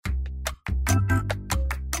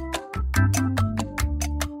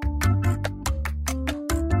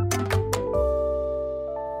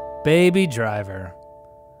Baby Driver.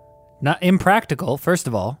 Not impractical, first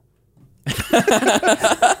of all.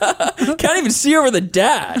 Can't even see over the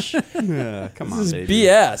dash. Come on, baby.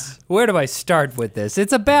 BS. Where do I start with this?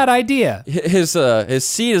 It's a bad idea. His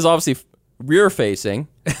seat is obviously rear facing.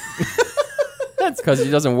 Because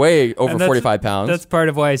he doesn't weigh over 45 pounds. That's part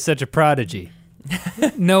of why he's such a prodigy.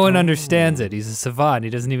 No one understands it. He's a savant.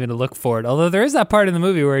 He doesn't even look for it. Although there is that part in the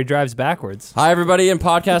movie where he drives backwards. Hi, everybody in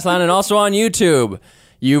podcast land and also on YouTube.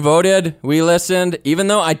 You voted. We listened. Even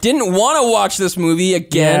though I didn't want to watch this movie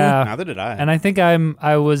again. Yeah. Neither did I. And I think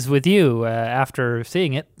I was with you after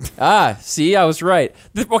seeing it. See, I was right.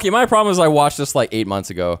 Okay, my problem is I watched this like 8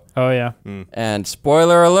 months ago. Oh, yeah. And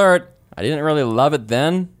spoiler alert, I didn't really love it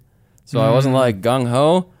then. So I wasn't like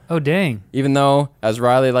gung-ho. Oh, dang. Even though, as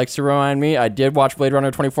Riley likes to remind me, I did watch Blade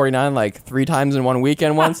Runner 2049 like 3 times in one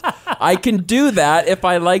weekend once. I can do that if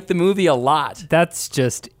I like the movie a lot. That's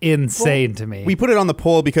just insane to me. We put it on the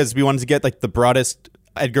poll because we wanted to get like the broadest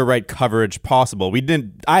Edgar Wright coverage possible.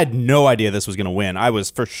 I had no idea this was going to win. I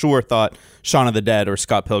was for sure thought Shaun of the Dead or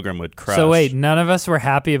Scott Pilgrim would crush. So wait, none of us were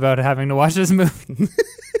happy about having to watch this movie?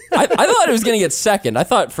 I thought it was going to get second. I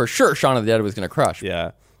thought for sure Shaun of the Dead was going to crush.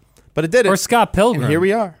 Yeah. But it did. Or Scott Pilgrim. And here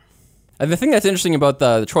we are. And the thing that's interesting about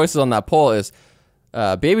the choices on that poll is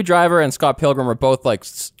Baby Driver and Scott Pilgrim are both like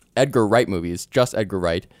Edgar Wright movies, just Edgar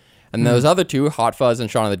Wright. And those other two, Hot Fuzz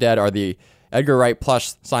and Shaun of the Dead, are the Edgar Wright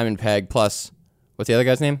plus Simon Pegg plus, what's the other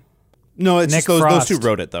guy's name? No, it's Nick just those Frost. two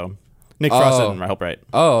wrote it, though. Nick Frost didn't help write.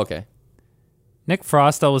 Oh, okay. Nick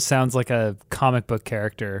Frost always sounds like a comic book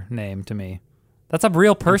character name to me. That's a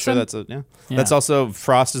real person? I'm sure yeah. That's also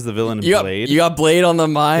Frost is the villain in Blade. You got Blade on the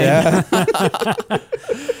mind. Yeah.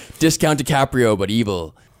 Discount DiCaprio, but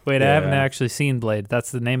evil. Wait, I Yeah. haven't actually seen Blade. That's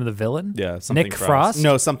the name of the villain? Yeah, something Nick Frost?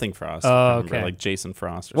 No, something Frost. Oh, I can't remember, okay. like Jason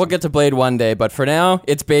Frost. Or We'll get to Blade one day, but for now,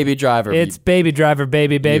 it's Baby Driver. It's Baby Driver,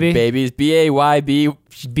 baby. You babies. B-A-Y-B.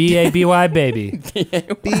 B-A-B-Y, baby.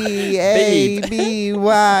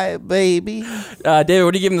 B-A-B-Y, baby. David,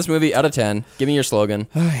 what are you giving this movie out of 10? Give me your slogan.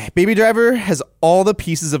 Baby Driver has all the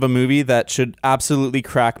pieces of a movie that should absolutely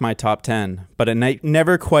crack my top 10, but it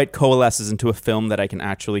never quite coalesces into a film that I can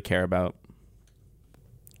actually care about.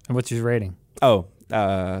 And what's your rating?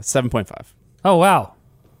 7.5. Oh, wow.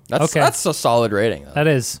 That's a solid rating, though. That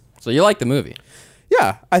is. So you like the movie.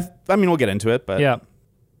 Yeah, I mean, we'll get into it, but... Yeah.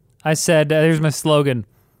 I said, here's my slogan.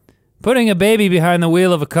 Putting a baby behind the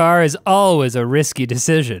wheel of a car is always a risky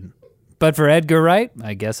decision. But for Edgar Wright,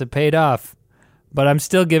 I guess it paid off. But I'm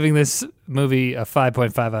still giving this movie a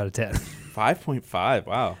 5.5 out of 10. 5.5,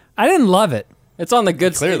 wow. I didn't love it. It's on the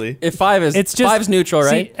good side. Clearly. If 5 is, It's just 5's neutral,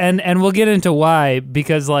 right? See, and we'll get into why,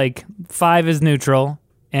 because like 5 is neutral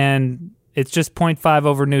and it's just 0.5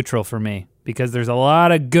 over neutral for me because there's a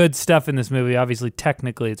lot of good stuff in this movie. Obviously,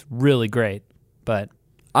 technically, it's really great, but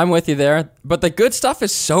I'm with you there, but the good stuff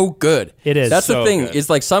is so good. It is. That's So the thing. good. Is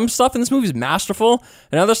like some stuff in this movie is masterful,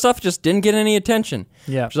 and other stuff just didn't get any attention.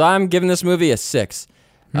 Yeah. So I'm giving this movie a 6.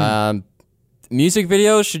 Music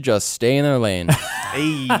videos should just stay in their lane.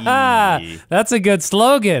 Hey. that's a good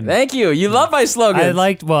slogan. Thank you. You love my slogans. I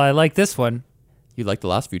like this one. You liked the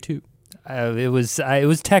last few too. It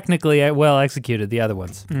was technically well executed. The other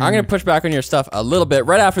ones. I'm going to push back on your stuff a little bit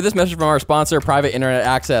right after this message from our sponsor, Private Internet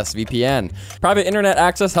Access, VPN. Private Internet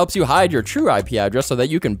Access helps you hide your true IP address so that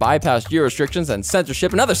you can bypass geo restrictions and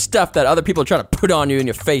censorship and other stuff that other people are trying to put on you in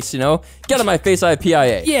your face, you know? Get on my face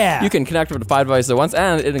IPIA. Yeah. You can connect up to 5 devices at once,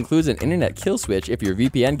 and it includes an internet kill switch if your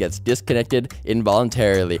VPN gets disconnected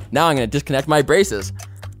involuntarily. Now I'm going to disconnect my braces.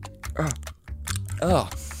 Oh.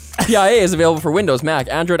 PIA is available for Windows, Mac,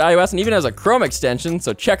 Android, iOS, and even has a Chrome extension,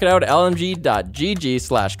 so check it out at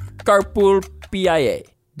lmg.gg/carpoolpia.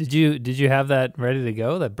 Did you have that ready to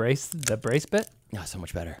go? That brace bit? Oh, so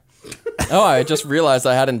much better. Oh, I just realized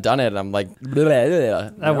I hadn't done it, and I'm like...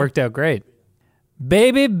 That worked out great.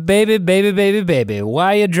 Baby, baby, baby, baby, baby.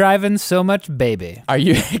 Why you driving so much, baby? Are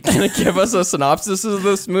you going to give us a synopsis of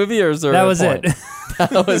this movie, or is there That a was point? it.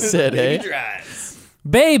 That was it, eh?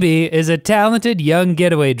 Baby is a talented young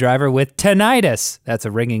getaway driver with tinnitus, that's a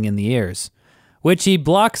ringing in the ears, which he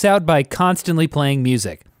blocks out by constantly playing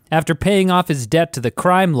music. After paying off his debt to the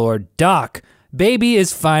crime lord, Doc, Baby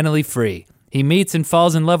is finally free. He meets and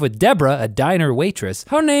falls in love with Deborah, a diner waitress.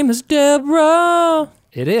 Her name is Deborah.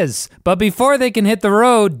 It is. But before they can hit the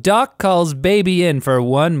road, Doc calls Baby in for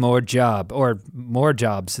one more job. Or more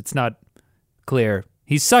jobs, it's not clear.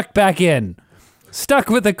 He's sucked back in. Stuck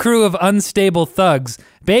with a crew of unstable thugs,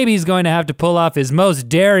 Baby's going to have to pull off his most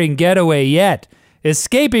daring getaway yet,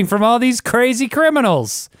 escaping from all these crazy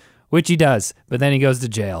criminals. Which he does, but then he goes to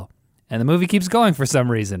jail. And the movie keeps going for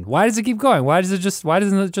some reason. Why does it keep going? Why doesn't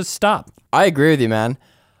it just stop? I agree with you, man.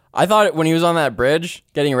 I thought when he was on that bridge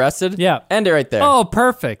getting arrested, end it right there. Oh,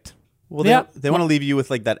 perfect. Well, they want to leave you with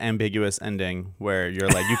like that ambiguous ending where you're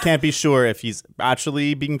like, you can't be sure if he's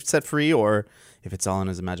actually being set free or if it's all in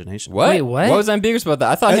his imagination. What? Wait, what? What was ambiguous about that?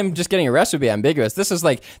 I thought him just getting arrested would be ambiguous. This is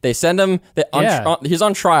like they send him. He's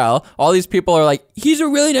on trial. All these people are like, he's a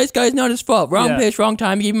really nice guy. It's not his fault. Wrong place, wrong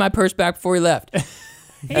time. Give me my purse back before he left.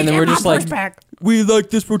 And then we're just like, we like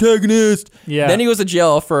this protagonist. Yeah. Then he goes to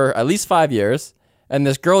jail for at least 5 years. And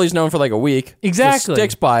this girl he's known for like a week just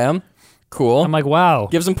sticks by him. Cool. I'm like, wow.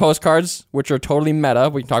 Gives him postcards, which are totally meta.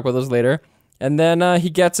 We can talk about those later. And then he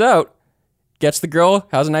gets out, gets the girl,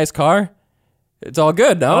 has a nice car. It's all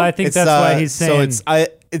good, no? Well, I think that's why he's saying. So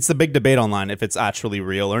it's the big debate online if it's actually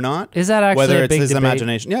real or not. Is that actually whether a it's big his debate?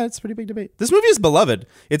 imagination? Yeah, it's a pretty big debate. This movie is beloved.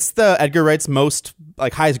 It's the Edgar Wright's most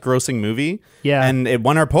like highest grossing movie. Yeah, and it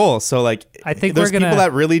won our poll. So like, I think there's people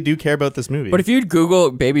that really do care about this movie. But if you Google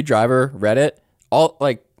Baby Driver Reddit,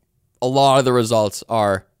 a lot of the results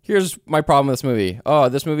are, here's my problem with this movie. Oh,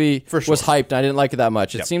 this movie was hyped and I didn't like it that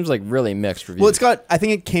much. It seems like really mixed reviews. Well, I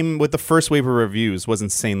think it came with the first wave of reviews was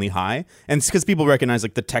insanely high. And it's because people recognize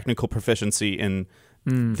like the technical proficiency in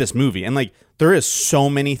this movie. And like, there is so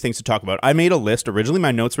many things to talk about. I made a list originally.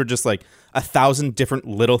 My notes were just like 1,000 different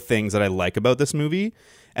little things that I like about this movie.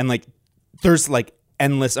 And like, there's like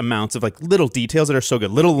endless amounts of like little details that are so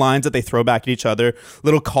good. Little lines that they throw back at each other,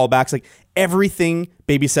 little callbacks. Like everything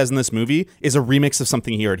Baby says in this movie is a remix of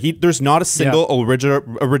something he heard. There's not a single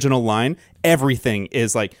original line. Everything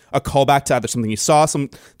is like a callback to either something he saw,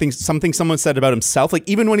 something someone said about himself. Like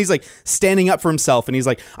even when he's like standing up for himself and he's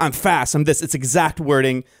like, I'm fast, I'm this. It's exact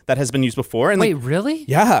wording that has been used before. And wait, like, really?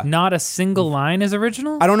 Yeah. Not a single line is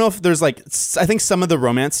original? I don't know if there's like, I think some of the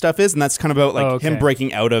romance stuff is, and that's kind of about like him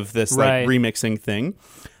breaking out of this like remixing thing.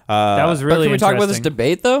 That was really Can we talk about this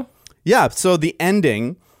debate though? Yeah. So the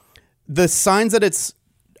ending, the signs that it's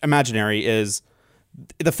imaginary is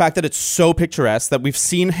the fact that it's so picturesque that we've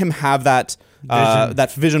seen him have that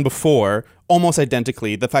vision before, almost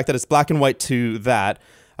identically. The fact that it's black and white to that.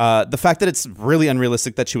 The fact that it's really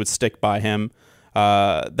unrealistic that she would stick by him.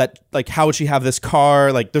 That like, how would she have this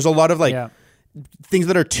car? Like, there's a lot of like things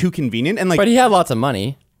that are too convenient and like. But he had lots of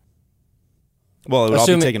money. Well, it would all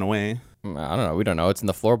be taken away. I don't know. We don't know. It's in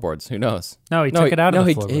the floorboards. Who knows? No, he took it out of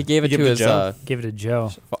the floorboard. He gave it to his give it to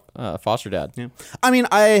Joe. Foster dad. Yeah. I mean,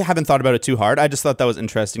 I haven't thought about it too hard. I just thought that was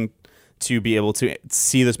interesting to be able to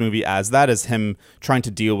see this movie as him trying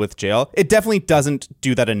to deal with jail. It definitely doesn't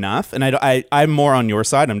do that enough, and I'm more on your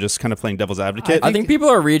side. I'm just kind of playing devil's advocate. I think people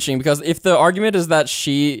are reaching, because if the argument is that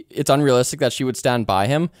it's unrealistic that she would stand by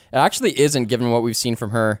him, it actually isn't, given what we've seen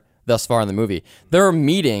from her thus far in the movie. Their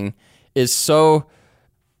meeting is so,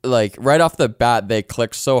 like, right off the bat, they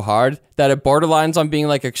click so hard that it borderlines on being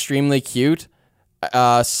like extremely cute /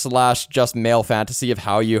 just male fantasy of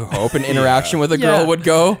how you hope an interaction with a girl would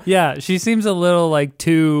go. Yeah, she seems a little like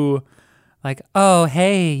too like, oh,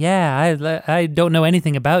 hey, yeah, I don't know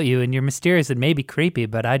anything about you and you're mysterious and maybe creepy,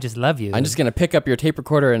 but I just love you. I'm just going to pick up your tape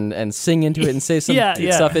recorder and sing into it and say some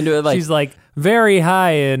stuff into it. Like, she's like very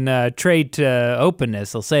high in trait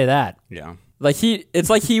openness, I'll say that. Yeah. Like it's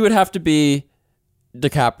like he would have to be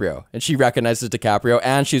DiCaprio, and she recognizes DiCaprio,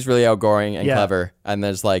 and she's really outgoing and clever, and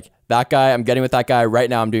there's like, that guy, I'm getting with that guy right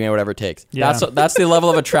now, I'm doing whatever it takes. Yeah. That's the level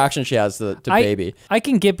of attraction she has to Baby. I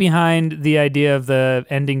can get behind the idea of the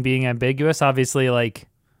ending being ambiguous. Obviously, like,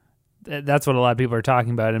 that's what a lot of people are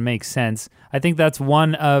talking about. It makes sense. I think that's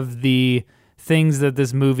one of the things that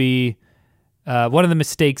this movie, one of the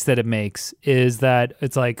mistakes that it makes is that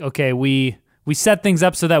it's like, okay, we set things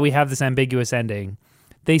up so that we have this ambiguous ending.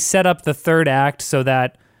 They set up the third act so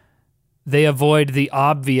that they avoid the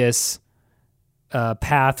obvious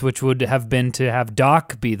path, which would have been to have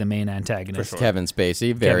Doc be the main antagonist. Sure. Kevin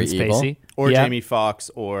Spacey, very evil. Or Jamie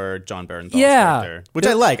Foxx or John Bernthal's character. Which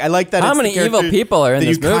I like. I like that. How many evil people are in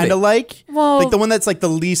this movie? You kind of like? Well, like the one that's like the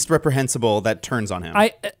least reprehensible that turns on him.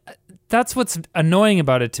 That's what's annoying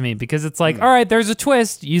about it to me, because it's like, all right, there's a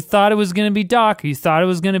twist. You thought it was going to be Doc. You thought it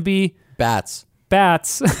was going to be... Bats.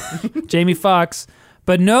 Jamie Foxx.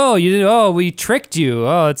 But no, we tricked you.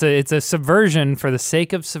 Oh, it's a subversion for the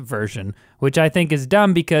sake of subversion, which I think is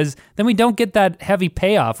dumb, because then we don't get that heavy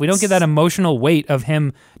payoff. We don't get that emotional weight of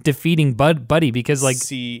him defeating Buddy, because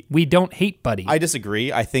we don't hate Buddy. I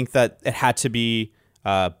disagree. I think that it had to be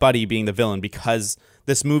Buddy being the villain, because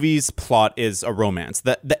this movie's plot is a romance.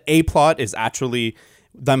 The A plot is actually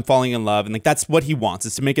them falling in love, and like that's what he wants,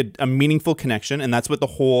 is to make a meaningful connection, and that's what the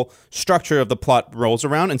whole structure of the plot rolls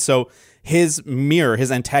around. And so his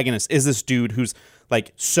antagonist is this dude who's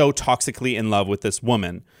like so toxically in love with this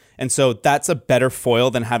woman. And so that's a better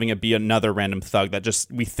foil than having it be another random thug that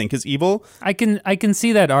just we think is evil. I can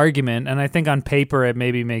see that argument, and I think on paper it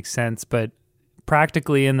maybe makes sense, but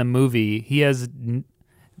practically in the movie, he has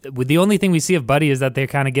the only thing we see of Buddy is that they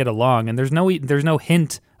kind of get along, and there's no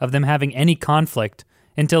hint of them having any conflict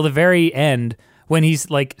until the very end when he's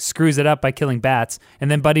like screws it up by killing bats,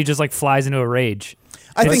 and then Buddy just like flies into a rage.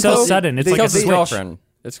 I think so sudden. It's he like a kills his switch. girlfriend.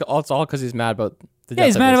 It's all because he's mad about. Yeah,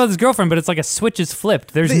 he's mad about his girlfriend, but it's like a switch is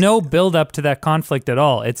flipped. There's no build up to that conflict at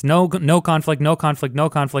all. It's no conflict, no conflict, no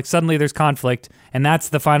conflict. Suddenly there's conflict, and that's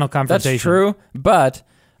the final confrontation. That's true, but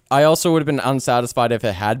I also would have been unsatisfied if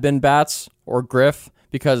it had been Bats or Griff,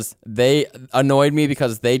 because they annoyed me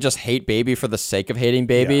because they just hate Baby for the sake of hating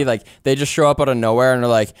Baby. Yeah. Like, they just show up out of nowhere and they're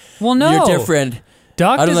like, well, no. you're different.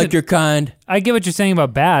 Doc I don't like doesn't- your kind. I get what you're saying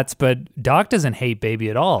about Bats, but Doc doesn't hate Baby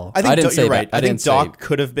at all. I think didn't say you're right. that. I I think didn't say Doc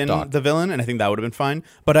could have been Doc. the villain, and I think that would have been fine.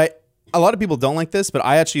 But a lot of people don't like this, but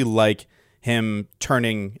I actually like him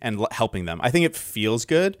turning and helping them. I think it feels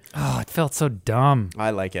good. Oh, it felt so dumb. I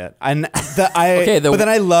like it. And Okay, but then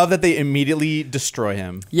I love that they immediately destroy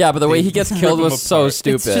him. Yeah, but the way he gets killed rip him was so apart.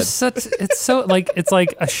 stupid. It's just such. It's so like it's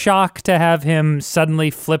like a shock to have him suddenly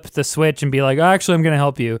flip the switch and be like, "Oh, actually, I'm going to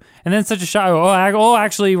help you," and then such a shock. Oh,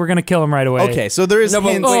 actually, we're going to kill him right away. Okay, so there is No,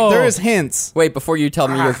 but hints. wait. There is hints. Wait, before you tell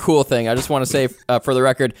me your cool thing, I just want to say, for the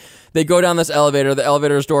record, they go down this elevator, the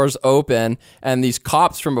elevator's doors open, and these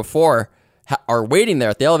cops from before are waiting there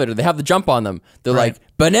at the elevator. They have the jump on them. They're Right. like,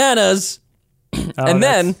 bananas! Oh, And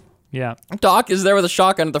then yeah, Doc is there with a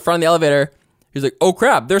shotgun at the front of the elevator. He's like, oh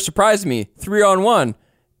crap, they're surprising me. 3-on-1.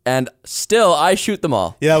 And still, I shoot them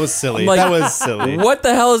all. Yeah, that was silly. I'm like, that was silly. What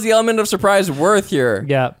the hell is the element of surprise worth here?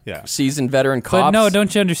 yeah. Yeah. Seasoned veteran But cops. no,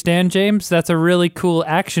 don't you understand, James? That's a really cool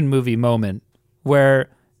action movie moment where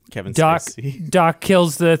Kevin Doc Spacey.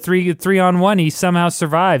 kills the 3-on-1. He somehow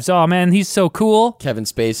survives. Oh man, he's so cool. Kevin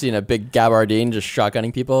Spacey and a big gabardine just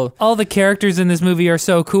shotgunning people. All the characters in this movie are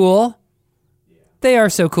so cool. They are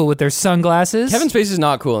so cool with their sunglasses. Kevin Spacey's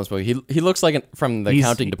not cool in this movie. He looks like from the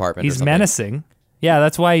accounting department. or He's something. menacing. Yeah,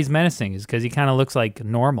 that's why he's menacing, is because he kind of looks like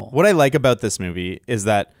normal. What I like about this movie is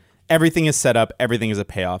that everything is set up, everything is a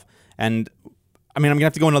payoff. And I mean, I'm going to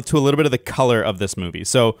have to go into a little bit of the color of this movie.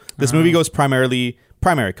 So this movie goes primary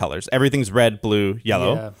colors. Everything's red, blue,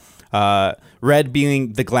 yellow. Red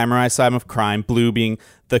being the glamorized side of crime, blue being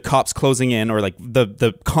the cops closing in, or like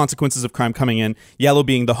the consequences of crime coming in, yellow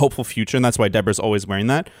being the hopeful future, and that's why Deborah's always wearing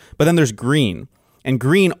that. But then there's green, and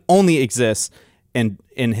green only exists in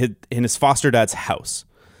his foster dad's house.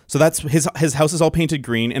 So that's his house is all painted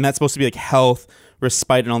green, and that's supposed to be like health,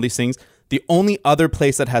 respite, and all these things. The only other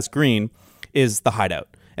place that has green is the hideout.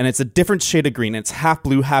 And it's a different shade of green. It's half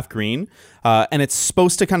blue, half green. And it's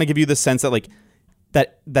supposed to kind of give you the sense that like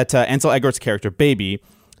that Ansel Elgort's character, Baby,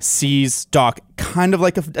 sees Doc kind of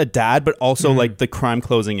like a dad, but also like the crime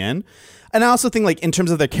closing in. And I also think like in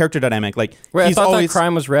terms of their character dynamic, like Wait, he's I thought always that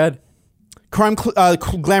crime was red.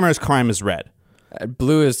 glamorous crime is red.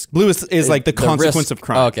 Blue is Is like the consequence risk. of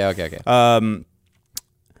crime. Oh, okay.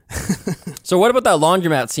 So what about that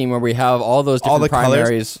laundromat scene where we have all those different All the primaries?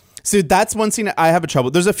 colors. So that's one scene I have a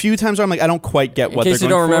trouble. There's a few times where I'm like, I don't quite get what In they're case you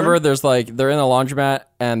going don't for. remember, there's like they're in a laundromat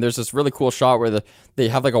and there's this really cool shot where they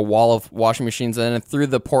have like a wall of washing machines, and then through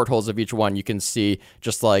the portholes of each one you can see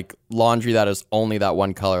just like laundry that is only that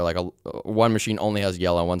one color. Like one machine only has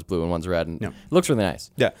yellow, one's blue, and one's red, and it looks really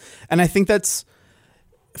nice. Yeah. And I think that's,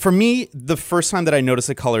 for me, the first time that I noticed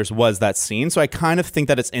the colors was that scene. So I kind of think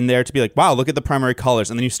that it's in there to be like, wow, look at the primary colors.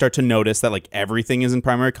 And then you start to notice that like everything is in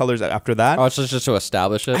primary colors after that. Oh, it's just to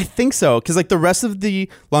establish it. I think so. Because like the rest of the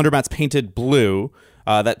laundromat's painted blue,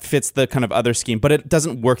 that fits the kind of other scheme. But it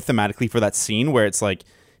doesn't work thematically for that scene where it's like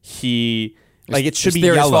it should be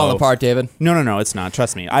theory's yellow. falling apart, David. No, it's not.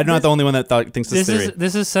 Trust me. I'm not the only one that thinks this theory.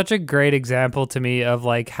 This is such a great example to me of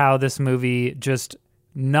like how this movie just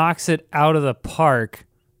knocks it out of the park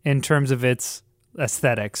in terms of its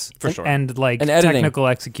aesthetics, For sure. and like And editing. technical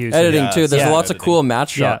execution. Editing Yes. too. There's Yeah. lots of cool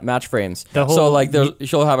match Yeah. match frames. The So whole- like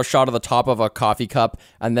she'll have a shot of the top of a coffee cup,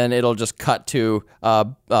 and then it'll just cut to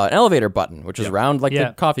an elevator button, which is round like Yeah.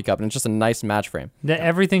 the coffee cup, and it's just a nice match frame.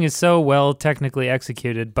 Everything is so well technically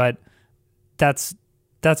executed, but that's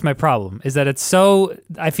my problem. Is that it's so?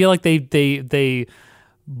 I feel like they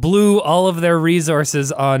blew all of their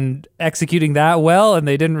resources on executing that well, and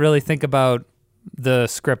they didn't really think about the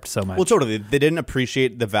script so much. Well, totally. They didn't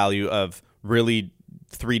appreciate the value of really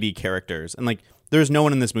 3D characters. And like, there's no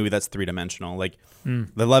one in this movie that's 3-dimensional. Like,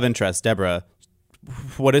 the love interest, Deborah,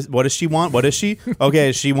 what does she want? What is she?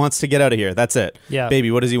 Okay, she wants to get out of here. That's it. Yeah. Baby,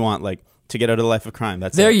 what does he want? Like, to get out of the life of crime.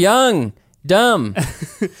 That's They're it. young. Dumb.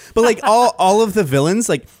 But like all of the villains,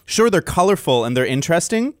 like sure they're colorful and they're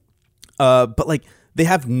interesting, but like they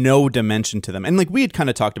have no dimension to them. And like we had kind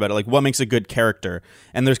of talked about it, like what makes a good character.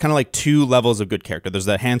 And there's kind of like two levels of good character. There's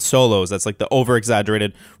the Han Solos, that's like the over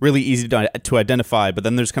exaggerated, really easy to identify. But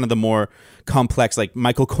then there's kind of the more complex, like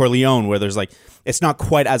Michael Corleone, where there's like it's not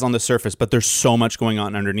quite as on the surface, but there's so much going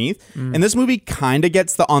on underneath. And this movie kind of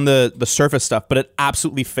gets on the surface stuff, but it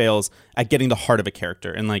absolutely fails at getting the heart of a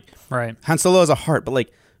character. And like Han Solo has a heart, but like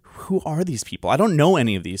who are these people? I don't know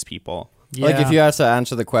any of these people. Yeah. Like if you ask to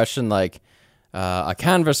answer the question, like a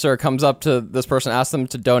canvasser comes up to this person, asks them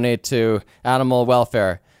to donate to animal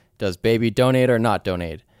welfare. Does baby donate or not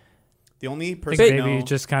donate? The only I person think baby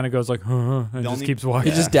just kind of goes like, and just keeps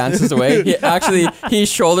walking. He just dances away. He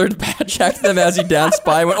shouldered checked them as he danced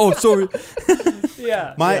by. And went, oh, sorry.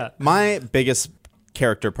 My biggest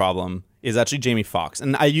character problem is actually Jamie Foxx,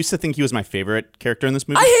 and I used to think he was my favorite character in this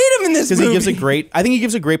movie. I hate him in this movie because I think he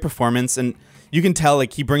gives a great performance, and you can tell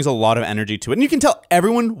like he brings a lot of energy to it, and you can tell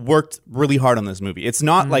everyone worked really hard on this movie. It's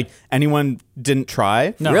not like anyone didn't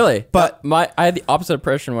try. No. Really? But I had the opposite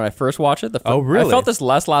impression when I first watched it. Really? I felt this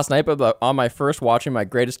less last night, but on my first watching, my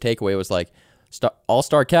greatest takeaway was like,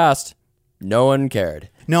 all-star cast, no one cared.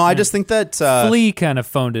 No, I just think that Flea kind of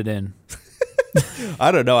phoned it in.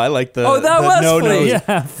 I don't know. I like the was Flea.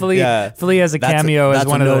 Yeah, Flea. Yeah. Flea has a cameo as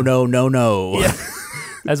one of the no. Yeah.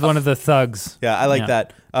 As one of the thugs. Yeah, I like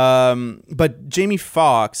that. But Jamie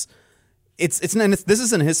Foxx, this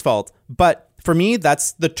isn't his fault, but for me,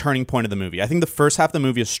 that's the turning point of the movie. I think the first half of the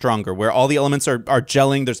movie is stronger, where all the elements are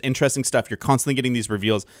gelling. There's interesting stuff. You're constantly getting these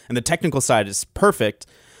reveals, and the technical side is perfect.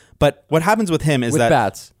 But what happens with him is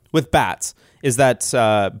with bats is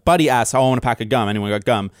that Buddy asks, "Oh, I want a pack of gum. Anyone got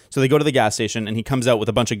gum?" So they go to the gas station, and he comes out with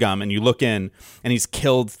a bunch of gum, and you look in, and he's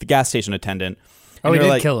killed the gas station attendant. Oh, he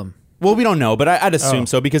did kill him. Well, we don't know, but I'd assume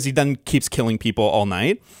so because he then keeps killing people all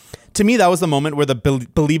night. To me, that was the moment where the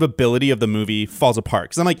believability of the movie falls apart.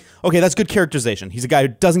 Because I'm like, okay, that's good characterization. He's a guy who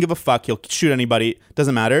doesn't give a fuck. He'll shoot anybody.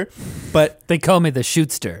 Doesn't matter. But they call me the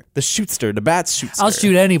shootster. The bat shootster. I'll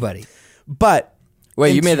shoot anybody. But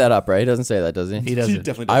wait, you made that up, right? He doesn't say that, does he? He doesn't. He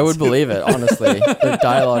definitely does. I would believe it, honestly. The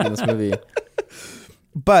dialogue in this movie.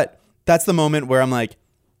 But that's the moment where I'm like,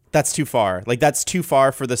 that's too far. Like, that's too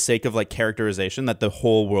far for the sake of like characterization that the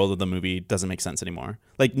whole world of the movie doesn't make sense anymore.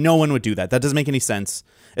 Like, no one would do that. That doesn't make any sense.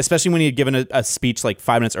 Especially when he had given a speech like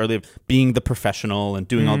 5 minutes earlier of being the professional and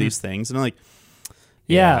doing all these things. And I'm like,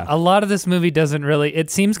 yeah, a lot of this movie doesn't really, it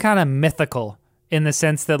seems kind of mythical in the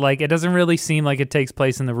sense that like, it doesn't really seem like it takes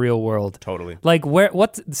place in the real world. Totally. Like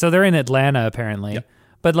so they're in Atlanta apparently,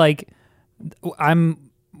 but like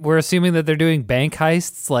we're assuming that they're doing bank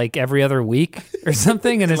heists like every other week or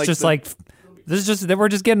something. And it's we're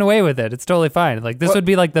just getting away with it. It's totally fine. Like this would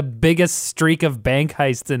be like the biggest streak of bank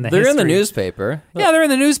heists in the history. They're in the newspaper. Yeah, they're in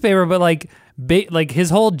the newspaper, but like his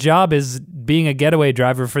whole job is being a getaway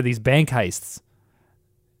driver for these bank heists.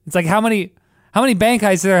 It's like how many bank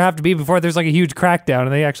heists there have to be before there's like a huge crackdown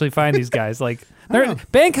and they actually find these guys? Like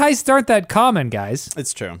bank heists aren't that common, guys.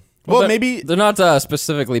 It's true. Well, maybe they're not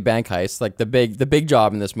specifically bank heists. Like the big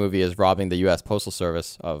job in this movie is robbing the U.S. Postal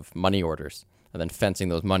Service of money orders and then fencing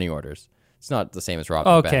those money orders. It's not the same as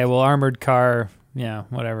robbing a bank. Okay, well, armored car, yeah,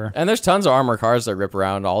 whatever. And there's tons of armored cars that rip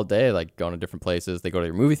around all day, like going to different places. They go to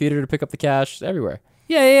your movie theater to pick up the cash, everywhere.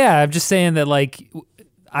 Yeah. I'm just saying that, like,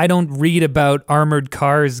 I don't read about armored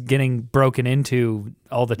cars getting broken into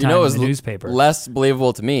all the time in the newspaper. Less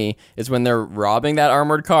believable to me is when they're robbing that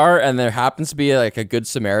armored car and there happens to be like a good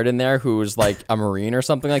Samaritan there who's like a Marine or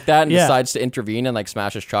something like that and decides to intervene and like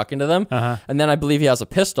smash his truck into them. And then I believe he has a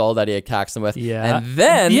pistol that he attacks them with. Yeah. And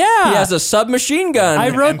then he has a submachine gun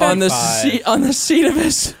on the seat of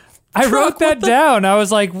his I wrote that down. I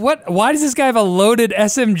was like, what? Why does this guy have a loaded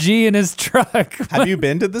SMG in his truck? Have you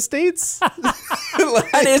been to the States?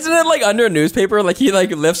 And isn't it like under a newspaper? Like he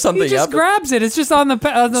like lifts something up. He just grabs it. It's just on the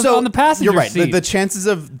passenger You're right. seat. The chances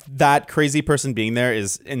of that crazy person being there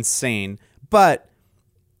is insane. But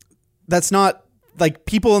that's not like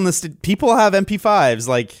people have MP5s.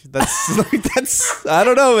 Like that's I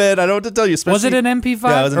don't know, man. I don't know what to tell you. Was it an MP5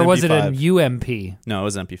 Yeah, it was an or MP5. was it an UMP? No, it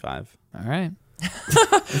was MP5. All right.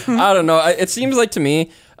 I don't know. It seems like to me,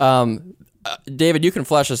 David, you can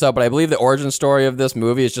flesh this out, but I believe the origin story of this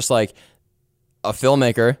movie is just like a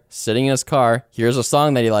filmmaker sitting in his car, hears a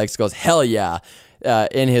song that he likes, goes, hell yeah.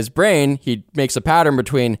 In his brain, he makes a pattern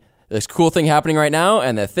between this cool thing happening right now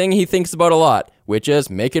and the thing he thinks about a lot, which is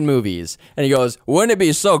making movies. And he goes, wouldn't it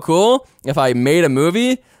be so cool if I made a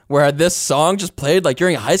movie where this song just played like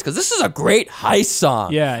during a heist? Because this is a great heist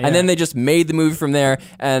song. Yeah. And then they just made the movie from there.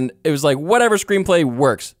 And it was like, whatever screenplay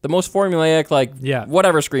works. The most formulaic, like,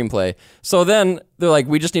 whatever screenplay. So then they're like,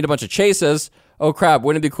 we just need a bunch of chases. Oh crap,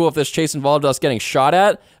 wouldn't it be cool if this chase involved us getting shot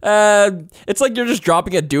at? It's like you're just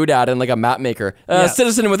dropping a doodad in like a map maker.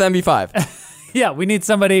 Citizen with MB5. Yeah, we need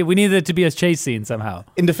it to be a chase scene somehow.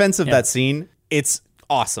 In defense of that scene, it's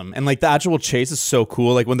awesome. And like the actual chase is so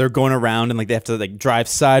cool. Like when they're going around and like they have to like drive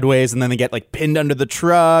sideways and then they get like pinned under the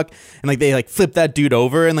truck and like they like flip that dude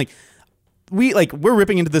over and like we're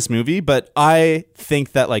ripping into this movie, but I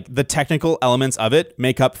think that like the technical elements of it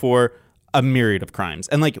make up for a myriad of crimes.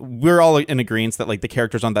 And like we're all in agreement that like the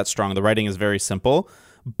characters aren't that strong. The writing is very simple,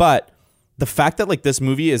 but the fact that like this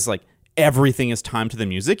movie is like everything is timed to the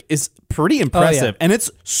music is pretty impressive. And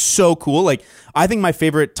it's so cool. Like I think my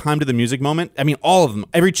favorite time to the music moment, I mean all of them,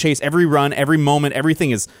 every chase, every run, every moment,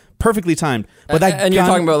 everything is perfectly timed. But you're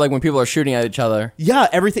talking about like when people are shooting at each other. Yeah,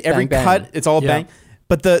 everything, every bang. cut, it's all bang.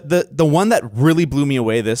 But the one that really blew me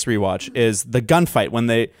away this rewatch is the gunfight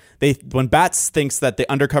when Bats thinks that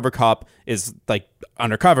the undercover cop is like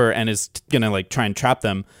undercover and is gonna like try and trap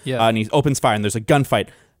them. And he opens fire and there's a gunfight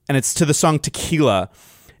and it's to the song Tequila.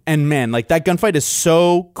 And man, like that gunfight is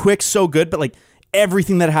so quick, so good, but like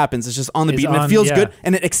everything that happens is just on the beat and it feels good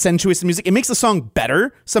and it accentuates the music. It makes the song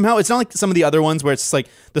better somehow. It's not like some of the other ones where it's just like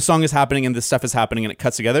the song is happening and this stuff is happening and it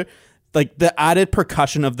cuts together. Like the added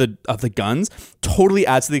percussion of the guns totally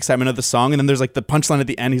adds to the excitement of the song. And then there's like the punchline at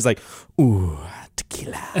the end. He's like, ooh,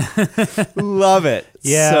 tequila. Love it.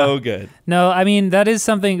 Yeah. So good. No, I mean, that is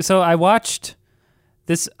something. So I watched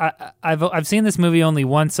this. I've seen this movie only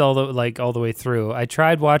once all the way through. I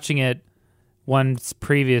tried watching it once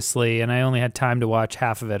previously and I only had time to watch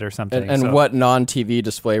half of it or something. And what non-TV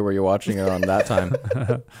display were you watching it on that time?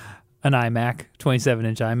 An iMac,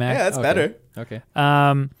 27-inch iMac. Yeah, that's better. Okay.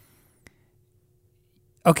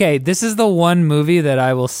 Okay, this is the one movie that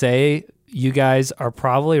I will say you guys are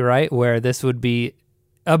probably right where this would be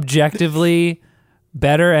objectively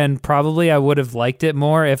better and probably I would have liked it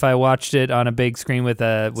more if I watched it on a big screen with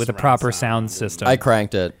a proper sound system. I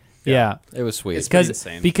cranked it. Yeah. It was sweet. It's pretty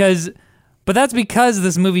insane. But that's because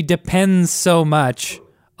this movie depends so much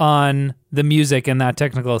on the music and that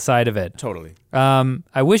technical side of it. Totally.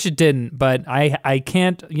 I wish it didn't, but I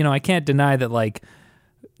can't deny that like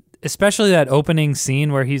especially that opening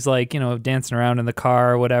scene where he's like, dancing around in the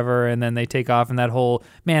car or whatever, and then they take off, and that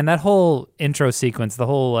whole intro sequence, the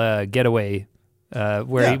whole getaway,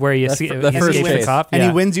 where he escapes the cop. And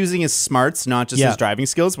he wins using his smarts, not just his driving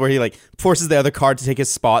skills, where he like forces the other car to take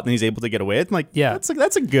his spot, and then he's able to get away. I'm like, that's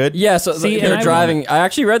a good. Yeah, so they're driving. I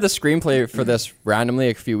actually read the screenplay for this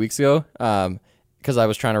randomly a few weeks ago, because I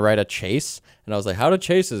was trying to write a chase. And I was like, how do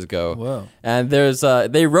chases go? Whoa. And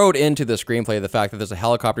they wrote into the screenplay the fact that there's a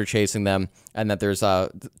helicopter chasing them and that there's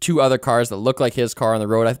two other cars that look like his car on the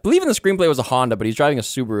road. I believe in the screenplay it was a Honda, but he's driving a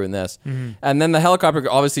Subaru in this. Mm-hmm. And then the helicopter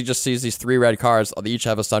obviously just sees these three red cars. They each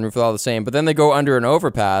have a sunroof, they're all the same. But then they go under an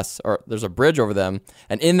overpass, or there's a bridge over them.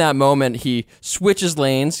 And in that moment, he switches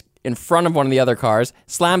lanes in front of one of the other cars,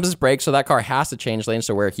 slams his brakes, so that car has to change lanes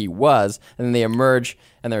to where he was. And then they emerge,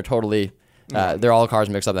 and they're totally... they're all cars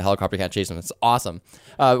mixed up. The helicopter can't chase them. It's awesome.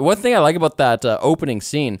 One thing I like about that opening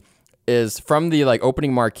scene is from the like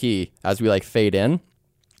opening marquee, as we like fade in,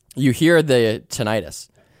 you hear the tinnitus,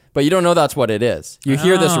 but you don't know that's what it is. You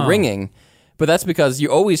hear this ringing, but that's because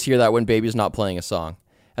you always hear that when Baby's not playing a song.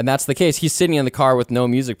 And that's the case. He's sitting in the car with no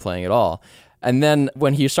music playing at all. And then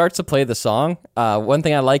when he starts to play the song, one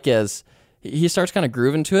thing I like is he starts kind of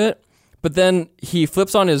grooving to it. But then he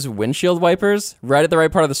flips on his windshield wipers right at the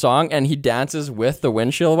right part of the song, and he dances with the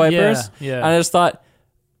windshield wipers. Yeah. And I just thought,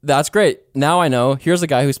 that's great. Now I know, here's a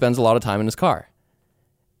guy who spends a lot of time in his car.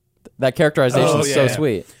 That characterization is so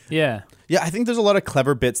sweet. Yeah. Yeah, I think there's a lot of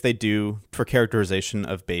clever bits they do for characterization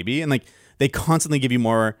of Baby. And like they constantly give you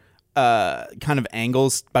more kind of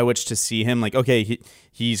angles by which to see him. Like, okay,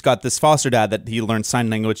 he's got this foster dad that he learned sign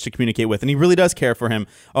language to communicate with, and he really does care for him.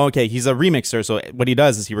 Oh, okay, he's a remixer, so what he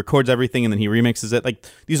does is he records everything and then he remixes it. Like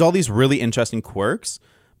all these really interesting quirks,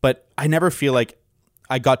 but I never feel like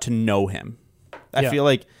I got to know him. I feel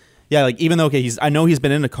like, like even though I know he's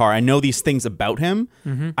been in a car, I know these things about him.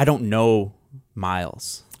 Mm-hmm. I don't know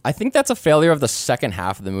Miles. I think that's a failure of the second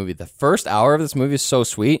half of the movie. The first hour of this movie is so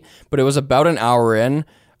sweet, but it was about an hour in.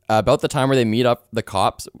 About the time where they meet up the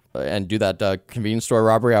cops and do that convenience store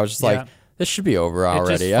robbery, I was just like, this should be over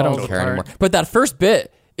already. I don't care anymore. But that first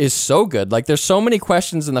bit is so good. Like, there's so many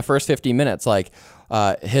questions in the first 15 minutes. Like,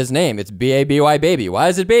 his name, it's B-A-B-Y, baby. Why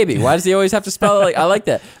is it baby? Why does he always have to spell it? Like, I like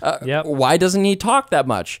that. Yep. Why doesn't he talk that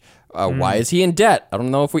much? Why is he in debt? I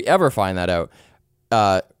don't know if we ever find that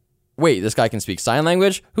out. Wait, this guy can speak sign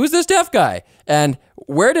language? Who's this deaf guy? And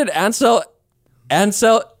where did Ansel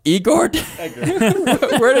Elgort?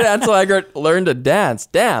 Where did Ansel Elgort learn to dance?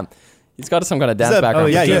 Damn. He's got some kind of dance background. Oh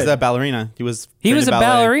yeah, Good. he's a ballerina. He was a ballet.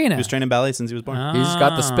 ballerina. He was trained in ballet since he was born. He's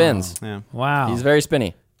got the spins. Yeah. Wow. He's very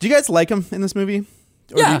spinny. Do you guys like him in this movie?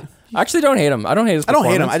 Or Yeah. do you- I actually don't hate him. I don't hate his I don't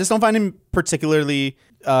hate him. performance. I just don't find him particularly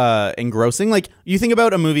engrossing. Like, you think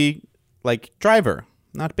about a movie like Driver,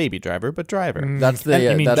 not Baby Driver, but Driver. That's the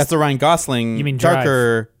you mean- That's the Ryan Gosling. You mean Drive.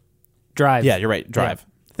 darker? Drive. Yeah, you're right. Drive.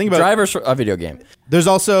 Think about Driver's a video game. There's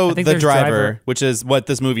also think The there's Driver, Driver. which is what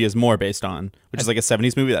this movie is more based on, which is like a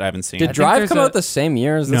 70s movie that I haven't seen. Did think Drive there's come a- out the same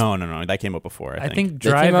year as this? No, that came out before. I I think They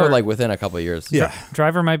Driver came out like within a couple of years. Yeah.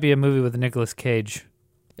 Driver might be a movie with Nicolas Cage.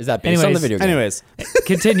 Is that based on the Anyways. video game? Anyways,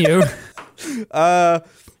 Continue.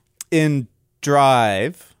 in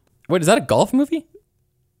Drive, Wait, is that a golf movie?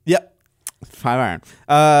 yep, 5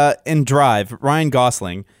 iron. In Drive, Ryan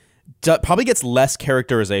Gosling probably gets less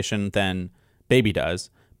characterization than Baby does,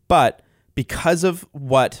 but because of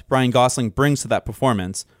what Ryan Gosling brings to that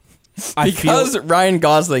performance, Because Ryan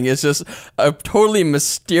Gosling is just a totally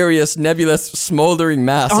mysterious, nebulous, smoldering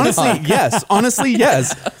mass. honestly,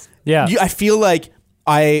 yes. Yeah. I feel like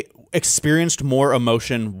I experienced more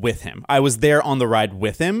emotion with him. I was there on the ride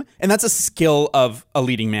with him, and that's a skill of a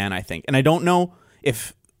leading man, I think. And I don't know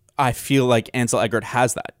if I feel like Ansel Elgort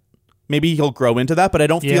has that. Maybe he'll grow into that, but I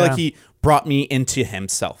don't feel Yeah. like he brought me into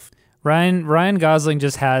himself. Ryan Gosling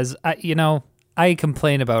just has, I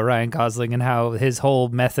complain about Ryan Gosling and how his whole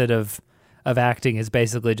method of acting is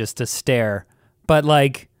basically just to stare. But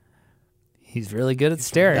like, he's really good at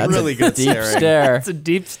staring. That's Really a good deep staring. stare. It's a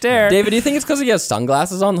deep stare. David, do you think it's because he has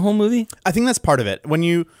sunglasses on the whole movie? I think that's part of it.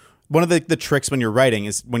 One of the tricks when you're writing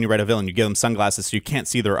is when you write a villain, you give them sunglasses so you can't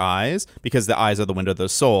see their eyes because the eyes are the window of the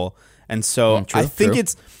soul. And so True, I think true.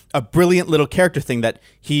 it's a brilliant little character thing that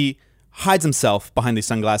he hides himself behind these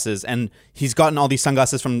sunglasses, and he's gotten all these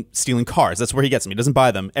sunglasses from stealing cars. That's where he gets them. He doesn't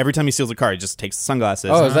buy them. Every time he steals a car, he just takes the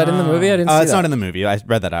sunglasses. Oh, is that in the movie? I didn't see It's that. not in the movie. I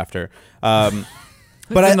read that after. But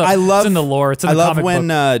in the- I love it's in the lore. It's in I the love comic when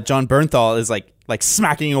book. John Bernthal is like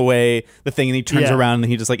smacking away the thing, and he turns Yeah. around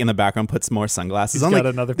and he just like in the background puts more sunglasses He's on. got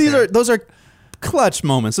Like, another these pair. those are clutch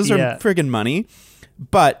moments. Those Yeah. are friggin' money.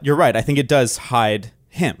 But you're right. I think it does hide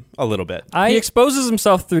him a little bit. He exposes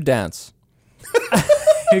himself through dance.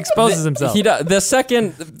 He exposes himself. He does.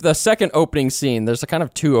 The second opening scene, there's a kind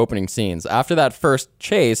of two opening scenes. After that first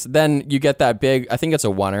chase, then you get that big, I think it's a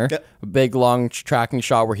oneer, Yep. a big long tracking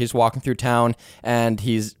shot where he's walking through town and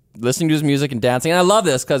he's listening to his music and dancing. And I love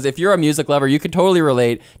this because if you're a music lover, you can totally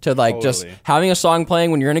relate to just Totally. having a song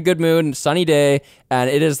playing when you're in a good mood and sunny day, and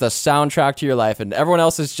it is the soundtrack to your life. And everyone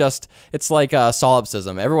else is just, it's like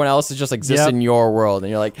solipsism. Everyone else is just exists Yep. in your world. And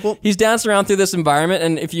you're like, he's dancing around through this environment.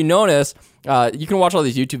 And if you notice, you can watch all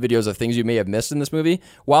these YouTube videos of things you may have missed in this movie.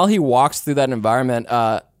 While he walks through that environment,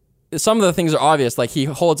 some of the things are obvious. Like he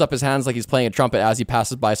holds up his hands like he's playing a trumpet as he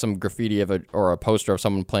passes by some graffiti or a poster of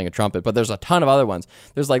someone playing a trumpet. But there's a ton of other ones.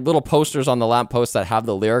 There's like little posters on the lamppost that have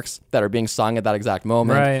the lyrics that are being sung at that exact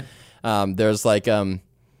moment. Right. There's like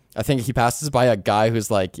I think he passes by a guy who's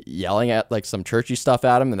like yelling at like some churchy stuff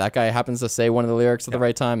at him, and that guy happens to say one of the lyrics at the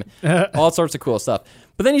right time. All sorts of cool stuff.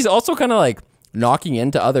 But then he's also kind of like knocking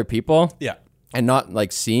into other people. Yeah. And not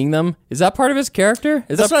like seeing them. Is that part of his character?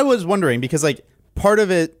 Is That's that what I was wondering, because like part of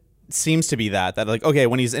it seems to be that like, okay,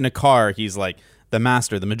 when he's in a car, he's like the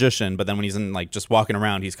master, the magician, but then when he's in like just walking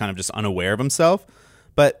around, he's kind of just unaware of himself.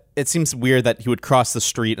 But it seems weird that he would cross the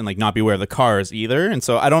street and like not be aware of the cars either. And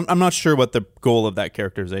so I'm not sure what the goal of that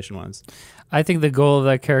characterization was. I think the goal of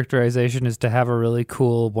that characterization is to have a really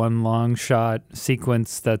cool one long shot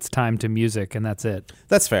sequence that's timed to music, and that's it.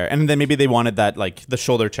 That's fair. And then maybe they wanted that, like the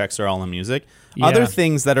shoulder checks are all in music. Yeah. Other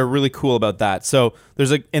things that are really cool about that. So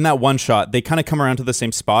there's in that one shot, they kind of come around to the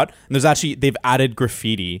same spot, and they've added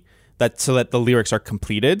graffiti so that the lyrics are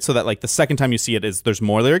completed, so that like the second time you see it there's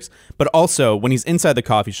more lyrics. But also when he's inside the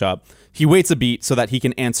coffee shop, he waits a beat so that he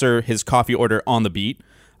can answer his coffee order on the beat,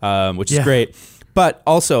 which is great. But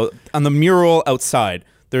also on the mural outside,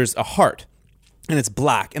 there's a heart, and it's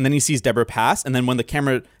black. And then he sees Deborah pass, and then when the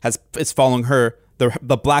camera is following her,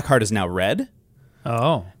 the black heart is now red.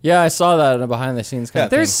 Oh. Yeah, I saw that in a behind the scenes kind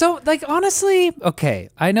of There's thing. so, like, honestly, okay,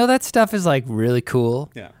 I know that stuff is, like, really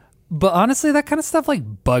cool. Yeah. But honestly, that kind of stuff,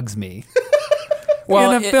 like, bugs me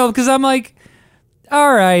Well, in a film, because I'm like,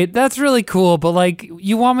 all right, that's really cool, but like,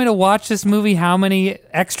 you want me to watch this movie how many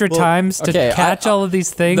extra times to catch all of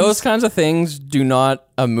these things? Those kinds of things do not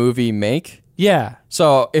a movie make. Yeah.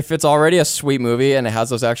 So if it's already a sweet movie and it has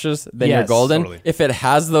those extras, then you're golden. Totally. If it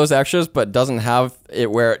has those extras but doesn't have it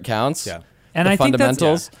where it counts, and I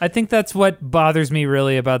think that's what bothers me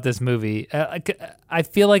really about this movie. I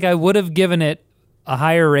feel like I would have given it a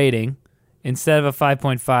higher rating instead of a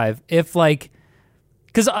 5.5 if like,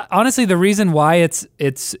 because honestly, the reason why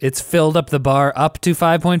it's filled up the bar up to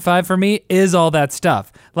 5.5 for me is all that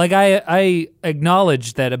stuff. Like I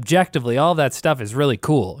acknowledge that objectively, all that stuff is really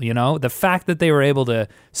cool. You know, the fact that they were able to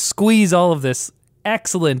squeeze all of this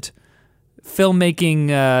excellent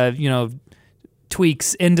filmmaking,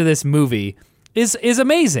 tweaks into this movie is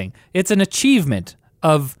amazing. It's an achievement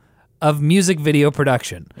of music video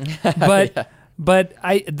production. But but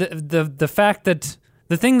the fact that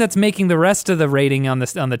the thing that's making the rest of the rating on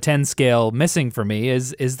the 10 scale missing for me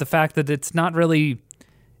is the fact that it's not really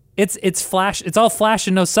it's flash. It's all flash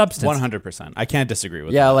and no substance. 100%. I can't disagree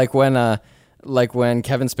with that. Yeah, like when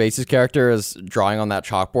Kevin Spacey's character is drawing on that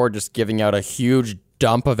chalkboard, just giving out a huge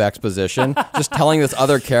dump of exposition, just telling this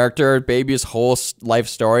other character baby's whole life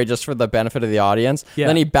story just for the benefit of the audience. Yeah.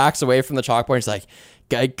 Then he backs away from the chalkboard and he's like,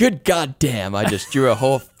 good goddamn, I just drew a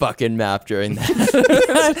whole fucking map during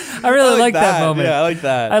that. I really like that moment. Yeah, I like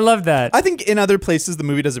that. I love that. I think in other places the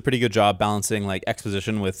movie does a pretty good job balancing like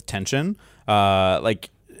exposition with tension. Like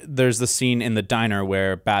there's the scene in the diner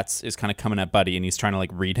where Bats is kind of coming at Buddy and he's trying to like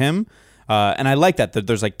read him. And I like that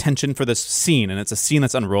there's like tension for this scene, and it's a scene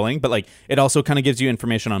that's unrolling, but like it also kind of gives you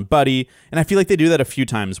information on Buddy. And I feel like they do that a few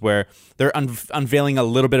times where they're unveiling a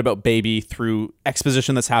little bit about Baby through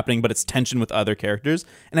exposition that's happening, but it's tension with other characters.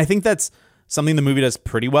 And I think that's something the movie does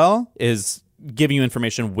pretty well, is giving you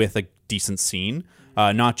information with a decent scene,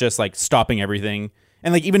 not just like stopping everything.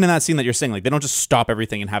 And like even in that scene that you're saying, like they don't just stop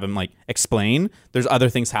everything and have him like explain. There's other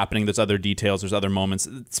things happening. There's other details. There's other moments.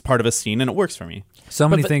 It's part of a scene, and it works for me. So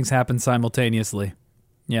many things happen simultaneously.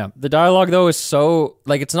 Yeah. The dialogue though is so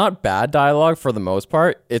like it's not bad dialogue for the most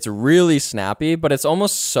part. It's really snappy, but it's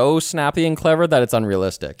almost so snappy and clever that it's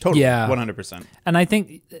unrealistic. Totally. Yeah. 100%. And I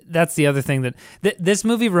think that's the other thing that this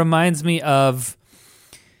movie reminds me of.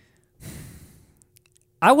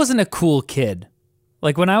 I wasn't a cool kid.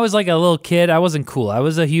 Like, when I was, like, a little kid, I wasn't cool. I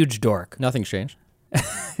was a huge dork. Nothing's changed.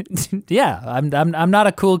 Yeah, I'm not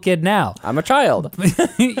a cool kid now. I'm a child.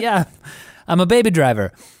 Yeah, I'm a baby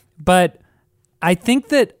driver. But I think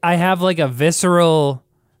that I have, like, a visceral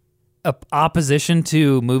opposition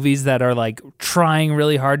to movies that are, like, trying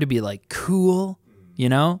really hard to be, like, cool, you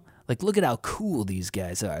know? Like, look at how cool these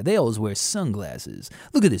guys are. They always wear sunglasses.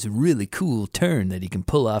 Look at this really cool turn that he can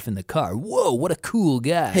pull off in the car. Whoa, what a cool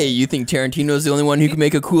guy. Hey, you think Tarantino's the only one who can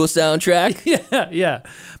make a cool soundtrack? Yeah.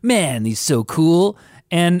 Man, he's so cool.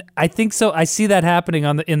 And I think so. I see that happening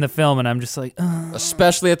in the film, and I'm just like,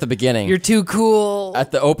 especially at the beginning. You're too cool.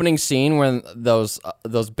 At the opening scene when those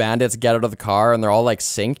bandits get out of the car and they're all like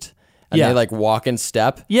synced. And they like walk in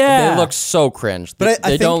step. Yeah. They look so cringe. But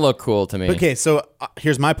they don't look cool to me. Okay, so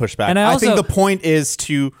here's my pushback. And I think the point is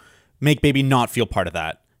to make Baby not feel part of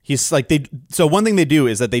that. He's like so one thing they do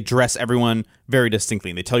is that they dress everyone very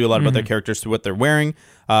distinctly. They tell you a lot about their characters through what they're wearing.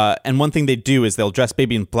 And one thing they do is they'll dress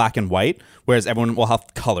Baby in black and white, whereas everyone will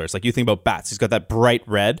have colors. Like you think about Bats, he's got that bright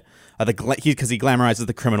red. Because he glamorizes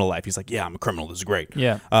the criminal life. He's like, yeah, I'm a criminal. This is great.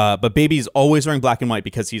 Yeah. But Baby's always wearing black and white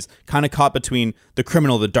because he's kind of caught between the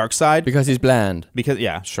criminal, the dark side. Because he's bland.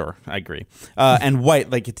 Yeah, sure, I agree. And white,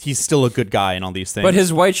 like he's still a good guy and all these things. But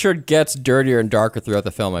his white shirt gets dirtier and darker throughout the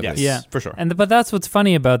film, I believe. Yeah, for sure. But that's what's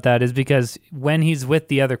funny about that is because when he's with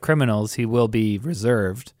the other criminals, he will be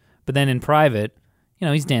reserved. But then in private,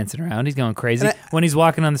 he's dancing around. He's going crazy. When he's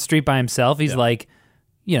walking on the street by himself, he's like,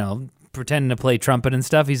 pretending to play trumpet and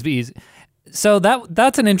stuff. He's so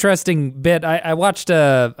that's an interesting bit. I watched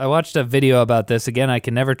a video about this. Again, I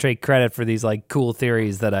can never take credit for these like cool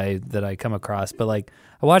theories that I come across, but like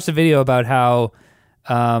I watched a video about how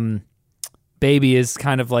Baby is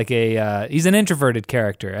kind of like he's an introverted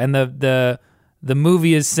character, and the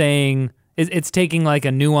movie is saying it's taking like a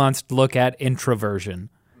nuanced look at introversion,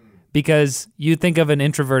 because you think of an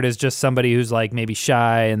introvert as just somebody who's like maybe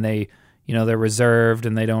shy and they're reserved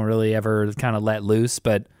and they don't really ever kind of let loose,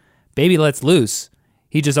 but Baby lets loose.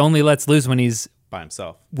 He just only lets loose when he's by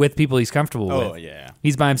himself with people he's comfortable with. Oh, yeah.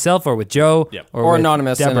 He's by himself or with Joe or with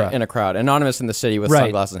anonymous Deborah. in a crowd. Anonymous in the city with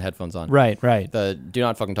sunglasses and headphones on. Right. The do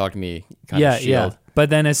not fucking talk to me kind of shield. Yeah. But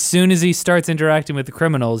then as soon as he starts interacting with the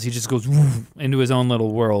criminals, he just goes into his own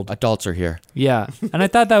little world. Adults are here. Yeah. And I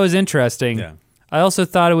thought that was interesting. Yeah. I also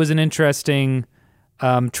thought it was an interesting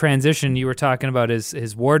transition. You were talking about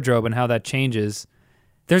his wardrobe and how that changes.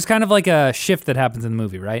 there's kind of like a shift that happens in the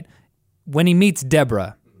movie, right? When he meets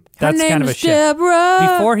Deborah, that's kind of a shift. Deborah.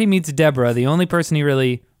 Before he meets Deborah, the only person he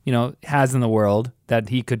really, has in the world that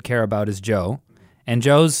he could care about is Joe. And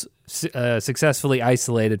Joe's successfully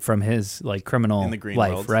isolated from his like criminal in the green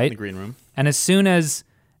life, world, right? In the green room. And as soon as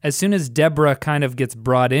Deborah kind of gets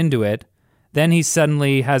brought into it, then he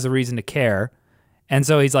suddenly has a reason to care. And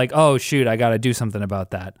so he's like, oh shoot, I got to do something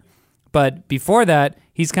about that. But before that,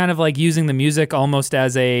 he's kind of like using the music almost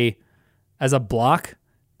as a block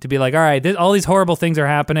to be like, all right, all these horrible things are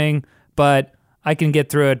happening, but I can get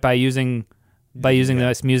through it by using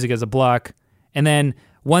this music as a block. And then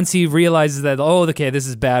once he realizes that, oh, okay, this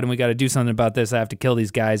is bad and we got to do something about this, I have to kill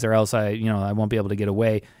these guys or else I won't be able to get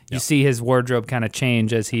away. You see his wardrobe kind of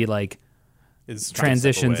change as he like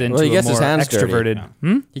transitions into he gets a more his hands extroverted.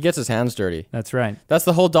 dirty. He gets his hands dirty. That's right. That's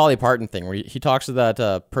the whole Dolly Parton thing where he talks to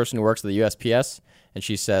that person who works at the USPS and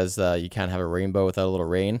she says you can't have a rainbow without a little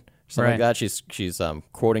rain. Something like that. She's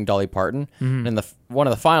quoting Dolly Parton. Mm-hmm. And one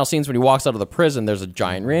of the final scenes when he walks out of the prison, there's a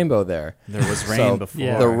giant rainbow there. There was rain before.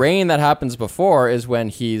 Yeah. The rain that happens before is when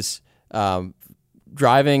he's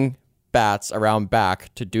driving Bats around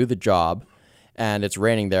back to do the job, and it's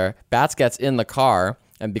raining there. Bats gets in the car,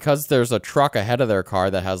 and because there's a truck ahead of their car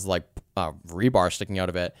that has like rebar sticking out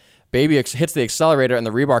of it, Baby hits the accelerator, and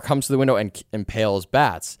the rebar comes to the window and impales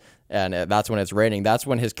Bats. And that's when it's raining. That's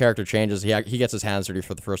when his character changes. He gets his hands dirty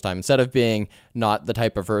for the first time. Instead of being not the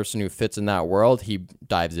type of person who fits in that world, he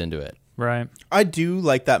dives into it. Right. I do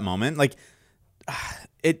like that moment. Like,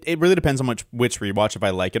 it really depends on which rewatch if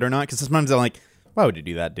I like it or not. Because sometimes I'm like, why would you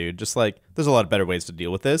do that, dude? Just like, there's a lot of better ways to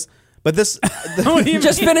deal with this. But this,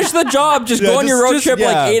 just finish the job. Just go on your road trip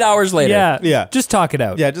like 8 hours later. Yeah. Just talk it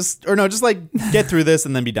out. Yeah. Just like get through this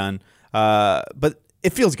and then be done. But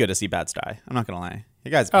it feels good to see Bats die. I'm not gonna lie. You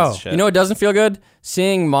guys, piece of shit. You know what doesn't feel good?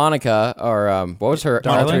 Seeing Monica, or what was her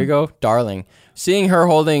alter ego? Darling. Seeing her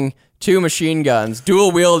holding 2 machine guns,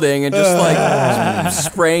 dual wielding, and just like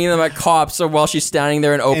spraying them at cops while she's standing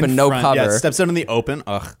there in open, no cover. Yeah, steps out in the open.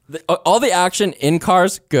 Ugh. All the action in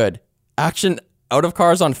cars, good. Action out of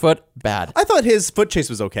cars on foot, bad. I thought his foot chase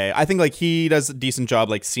was okay. I think like he does a decent job,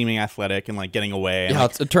 like seeming athletic and like getting away. And, Yeah,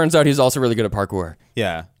 it turns out he's also really good at parkour.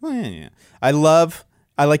 Yeah. Well, yeah.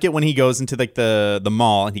 I like it when he goes into like the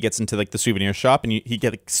mall and he gets into like the souvenir shop and he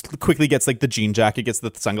quickly gets like the jean jacket, gets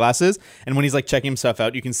the sunglasses, and when he's like checking himself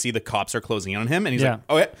out, you can see the cops are closing in on him, and he's like,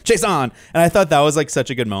 "Oh yeah, chase on!" And I thought that was like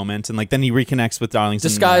such a good moment, and like then he reconnects with Darlington.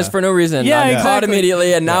 Disguised for no reason. Yeah, I'm exactly. caught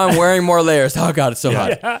immediately, and now I'm wearing more layers. Oh god, it's so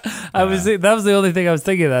hot. That was the only thing I was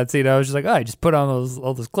thinking of that scene. I was just like, oh, I just put on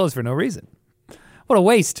all those clothes for no reason. What a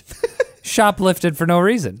waste. Shoplifted for no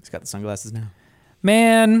reason. He's got the sunglasses now.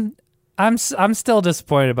 Man, I'm still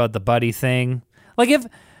disappointed about the buddy thing. Like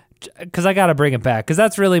because I got to bring it back because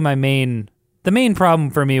that's really the main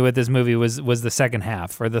problem for me with this movie was the second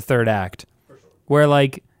half or the third act, where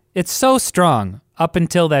like it's so strong up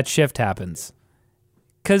until that shift happens.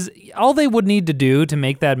 Because all they would need to do to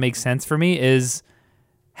make that make sense for me is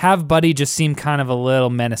have Buddy just seem kind of a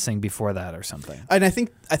little menacing before that or something. And I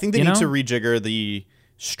think they need to rejigger the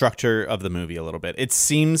structure of the movie a little bit. It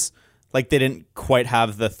seems like they didn't quite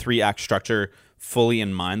have the 3-act structure fully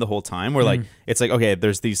in mind the whole time, where like it's like, okay,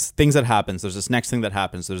 there's these things that happens, there's this next thing that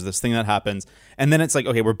happens, there's this thing that happens, and then it's like,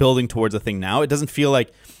 okay, we're building towards a thing now. It doesn't feel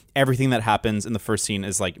like everything that happens in the first scene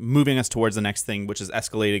is like moving us towards the next thing, which is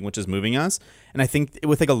escalating, which is moving us. And I think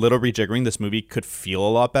with like a little rejiggering, this movie could feel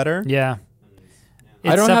a lot better. Yeah.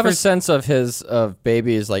 I don't have a sense of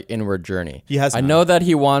Baby's like inward journey. He has I none. know that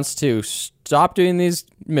he wants to stop doing these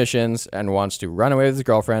missions and wants to run away with his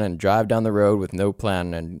girlfriend and drive down the road with no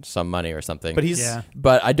plan and some money or something.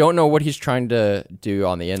 But I don't know what he's trying to do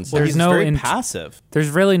on the inside. Well, he's very passive. There's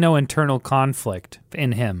really no internal conflict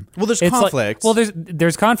in him. Well, there's It's conflict.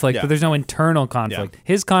 There's conflict, but there's no internal conflict. Yeah.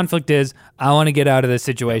 His conflict is, I want to get out of this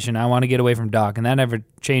situation. I want to get away from Doc, and that never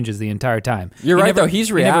changes the entire time. You're right, though.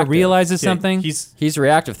 He's reactive. He never realizes something. He's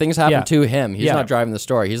reactive. Things happen to him. He's not driving the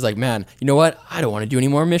story. He's like, man, you know what? I don't want to do any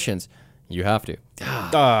more missions. You have to.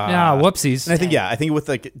 Whoopsies. And I think with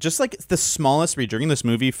like just like the smallest rejiggering, this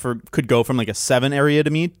movie could go from like a 7 area to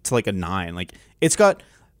me to like a 9. Like it's got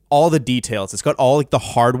all the details. It's got all like the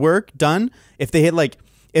hard work done.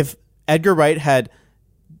 If Edgar Wright had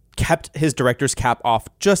kept his director's cap off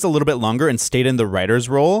just a little bit longer and stayed in the writer's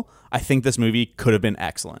role, I think this movie could have been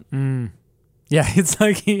excellent. Yeah, it's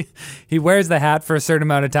like he wears the hat for a certain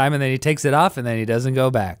amount of time and then he takes it off and then he doesn't go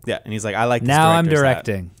back. Yeah, and he's like, I like this now I'm director's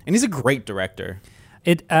directing. hat. And he's a great director.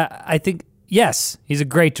 I think, yes, he's a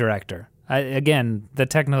great director. Again, the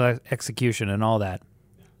technical execution and all that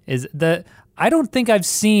I don't think I've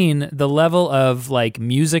seen the level of like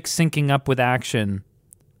music syncing up with action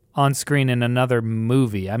on screen in another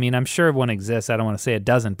movie. I mean, I'm sure one exists. I don't want to say it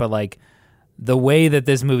doesn't, but like the way that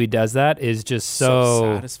this movie does that is just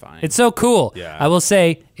so satisfying. It's so cool. Yeah. I will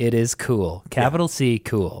say it is cool. Capital C,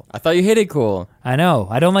 cool. I thought you hated cool. I know.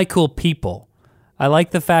 I don't like cool people. I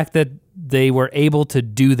like the fact that they were able to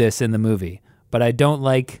do this in the movie, but I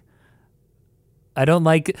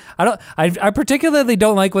particularly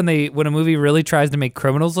don't like when a movie really tries to make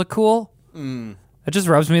criminals look cool. It just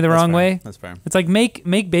rubs me the wrong fair. way. That's fair. It's like make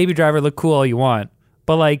Baby Driver look cool all you want,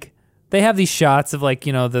 but like they have these shots of like,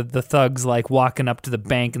 you know, the thugs like walking up to the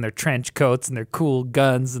bank in their trench coats and their cool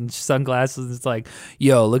guns and sunglasses. It's like,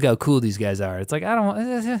 yo, look how cool these guys are. It's like, I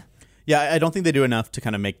don't. Yeah, I don't think they do enough to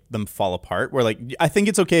kind of make them fall apart. Where like, I think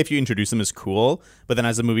it's okay if you introduce them as cool, but then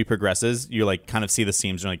as the movie progresses, you like kind of see the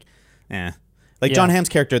seams and you're like, eh. Like John Hamm's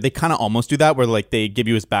character, they kind of almost do that, where like they give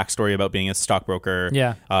you his backstory about being a stockbroker.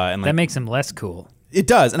 Yeah, and like, that makes him less cool. It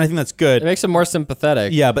does, and I think that's good. It makes him more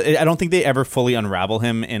sympathetic. Yeah, but I don't think they ever fully unravel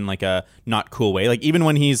him in like a not cool way. Like even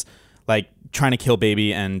when he's like trying to kill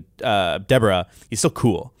Baby and Deborah, he's still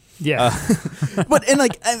cool. Yeah, but and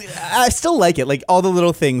like I still like it. Like all the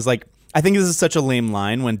little things. Like I think this is such a lame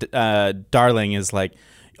line when Darling is like,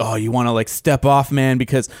 "Oh, you want to like step off, man?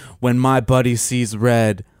 Because when my buddy sees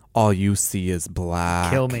red, all you see is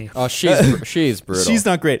black. Kill me." Oh, she's brutal. She's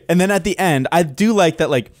not great. And then at the end, I do like that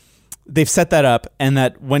like they've set that up, and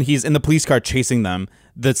that when he's in the police car chasing them,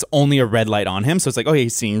 that's only a red light on him. So it's like, oh,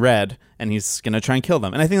 he's seeing red, and he's gonna try and kill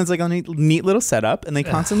them. And I think that's like a neat little setup, and they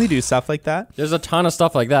constantly do stuff like that. There's a ton of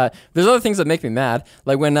stuff like that. There's other things that make me mad,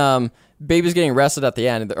 like when Baby's getting arrested at the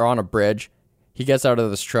end. They're on a bridge. He gets out of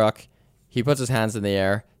this truck. He puts his hands in the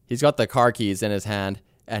air. He's got the car keys in his hand,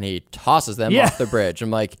 and he tosses them off the bridge.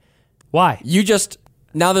 I'm like, why?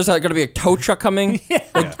 Now there's going to be a tow truck coming.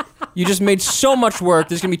 Like, you just made so much work.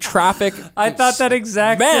 There's going to be traffic. I thought that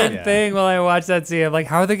exact same thing while I watched that scene. I'm like,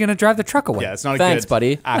 how are they going to drive the truck away? Yeah, it's not a Thanks, good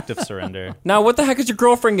buddy. act of surrender. Now, what the heck is your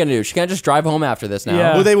girlfriend going to do? She can't just drive home after this now.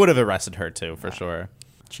 Yeah. Well, they would have arrested her too, for sure.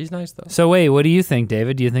 She's nice, though. So wait, what do you think,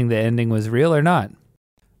 David? Do you think the ending was real or not?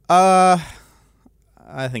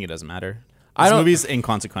 I think it doesn't matter. This movie's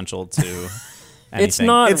inconsequential to anything. It's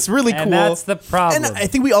not. It's really cool. And that's the problem. And I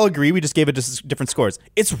think we all agree. We just gave it just different scores.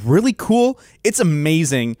 It's really cool. It's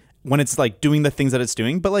amazing when it's like doing the things that it's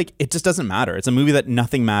doing, but like it just doesn't matter. It's a movie that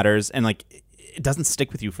nothing matters, and like it doesn't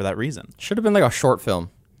stick with you for that reason. Should have been like a short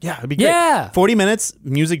film. Yeah, it'd be great. Yeah. 40 minutes,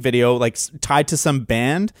 music video, like tied to some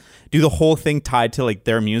band. Do the whole thing tied to like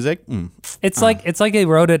their music. It's like they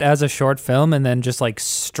wrote it as a short film and then just like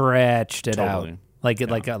stretched it Totally.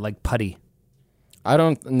 out like putty. I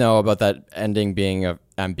don't know about that ending being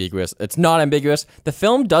ambiguous. It's not ambiguous. The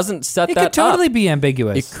film doesn't set It that could totally up. be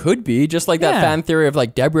ambiguous. It could be, just like that Yeah. fan theory of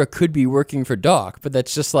like Deborah could be working for Doc, but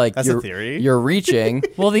that's just like That's a theory? You're reaching.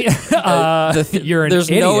 Well, you're an There's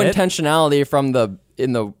idiot. no intentionality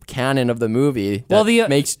in the canon of the movie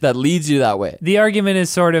that that leads you that way. The argument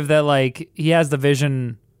is sort of that like he has the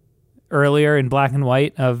vision earlier in black and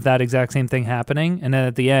white of that exact same thing happening, and then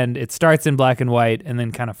at the end it starts in black and white and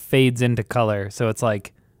then kind of fades into color. So it's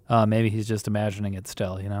like maybe he's just imagining it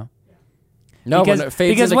still, you know? No, when it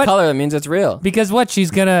fades into color, that means it's real. Because what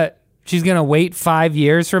she's gonna wait 5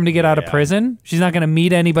 years for him to get out of prison. She's not gonna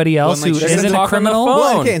meet anybody else Well, who like, she isn't doesn't a talk on the criminal. phone.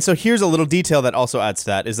 Well, okay, and so here's a little detail that also adds to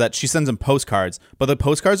that is that she sends him postcards, but the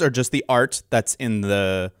postcards are just the art that's in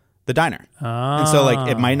the diner. And so like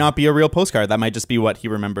it might not be a real postcard. That might just be what he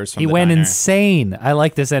remembers from He the went diner. insane. I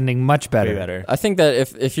like this ending much better. Way better. I think that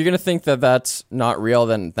if you're gonna think that that's not real,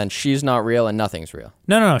 then she's not real and nothing's real.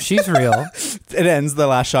 No, she's real. It ends, the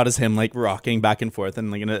last shot is him like rocking back and forth in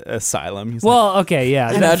like an asylum. He's Well, okay,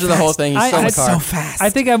 yeah. Imagine the whole thing. He's still in the car. fast. I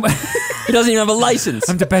think I'm He doesn't even have a license.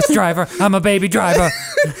 I'm the best driver. I'm a baby driver.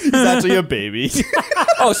 He's actually a baby.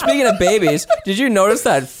 Oh, speaking of babies, did you notice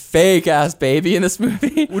that fake ass baby in this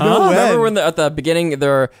movie? No way. Remember when at the beginning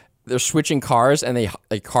they're switching cars and they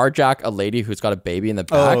carjack a lady who's got a baby in the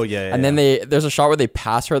back. Oh, yeah, and then there's a shot where they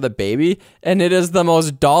pass her the baby, and it is the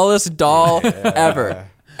most dollest doll ever.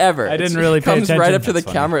 I didn't really pay comes right attention. up to the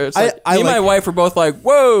That's camera. It's funny. like, I me and my like- wife were both like,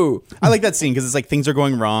 "Whoa!" I like that scene because it's like things are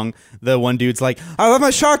going wrong. The one dude's like, "I left my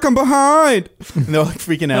shotgun behind," and they're like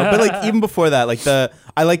freaking out. But like even before that, like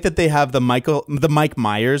I like that they have the Mike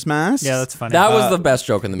Myers mask. Yeah, that's funny. That was the best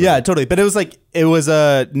joke in the movie. Yeah, totally. But it was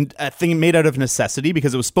a thing made out of necessity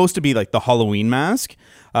because it was supposed to be like the Halloween mask,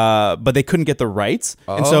 but they couldn't get the rights.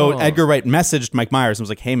 And so Edgar Wright messaged Mike Myers and was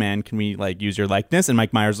like, "Hey man, can we like use your likeness?" And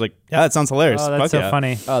Mike Myers was like, "Yeah, that sounds hilarious." Oh, that's Fuck so yeah.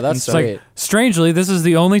 funny. Oh, that's It's sweet. like, strangely, this is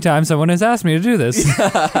the only time someone has asked me to do this.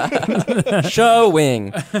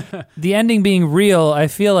 Showing. The ending being real, I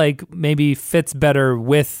feel like maybe fits better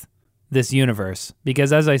with this universe,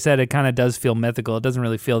 because as I said, it kind of does feel mythical. It doesn't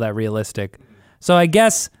really feel that realistic. So I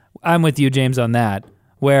guess I'm with you, James, on that,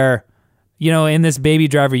 where, in this Baby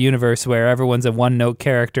Driver universe where everyone's a one-note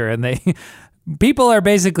character and people are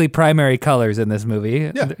basically primary colors in this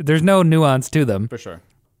movie. Yeah. There's no nuance to them. For sure.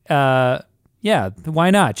 Yeah,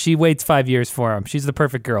 why not? She waits 5 years for him. She's the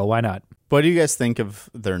perfect girl. Why not? What do you guys think of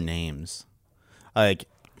their names? Like,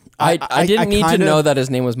 I didn't need to know that his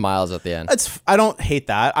name was Miles at the end. I don't hate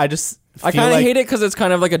that. I kind of hate it because it's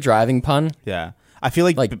kind of like a driving pun. Yeah. I feel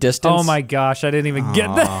like distance. Oh my gosh, I didn't even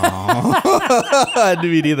get that.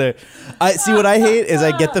 Me neither. What I hate is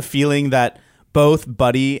I get the feeling that both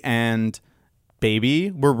Buddy and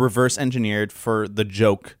Baby were reverse engineered for the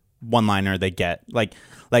joke one-liner they get. Like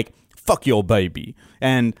fuck your baby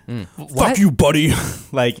and fuck you, Buddy.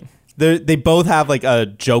 Like they both have like a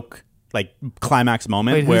joke like climax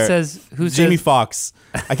moment. Wait, where who Jamie says? Foxx.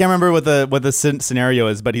 I can't remember what the scenario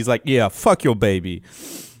is, but he's like, yeah, fuck your baby.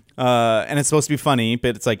 And it's supposed to be funny,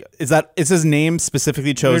 but it's like, is his name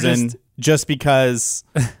specifically chosen just because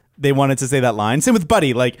they wanted to say that line? Same with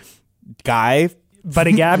Buddy, like guy.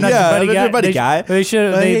 Buddy guy, not Yeah, buddy guy. buddy guy.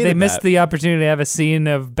 They missed the opportunity to have a scene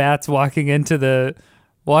of Bats walking into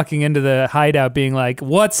the hideout, being like,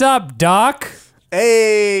 "What's up, Doc?"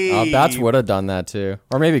 Hey, Bats would have done that too,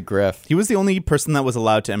 or maybe Griff. He was the only person that was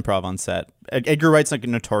allowed to improv on set. Edgar Wright's like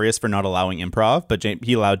notorious for not allowing improv, but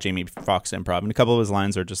he allowed Jamie Foxx to improv, and a couple of his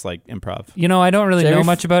lines are just like improv. I don't really know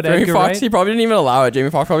much about Jamie Edgar Foxx, Wright. He probably didn't even allow it. Jamie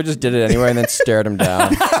Foxx probably just did it anyway and then stared him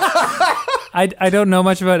down. I don't know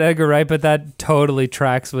much about Edgar Wright, but that totally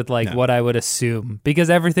tracks with what I would assume, because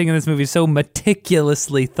everything in this movie is so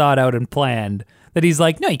meticulously thought out and planned that he's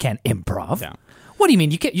like, no, you can't improv. Yeah. What do you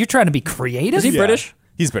mean? You're trying to be creative? Is he British?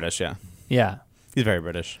 He's British, yeah. Yeah. He's very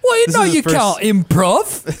British. Well, This is his you first- can't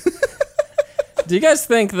improv. Do you guys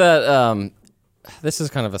think that this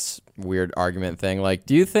is kind of a weird argument thing? Like,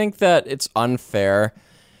 do you think that it's unfair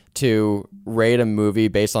to rate a movie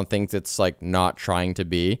based on things it's like not trying to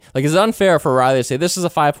be? Like, is it unfair for Riley to say this is a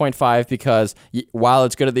 5.5 because while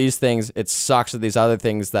it's good at these things, it sucks at these other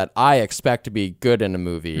things that I expect to be good in a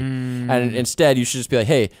movie? And instead, you should just be like,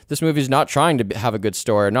 hey, this movie is not trying to have a good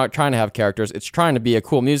story, not trying to have characters. It's trying to be a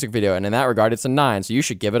cool music video, and in that regard, it's a 9. So you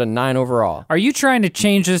should give it a 9 overall. Are you trying to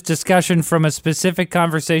change this discussion from a specific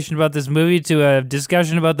conversation about this movie to a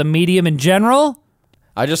discussion about the medium in general?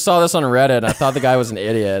 I just saw this on Reddit, and I thought the guy was an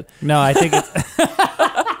idiot. No, I think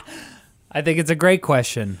it's a great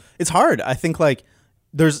question. It's hard. I think like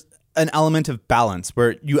there's an element of balance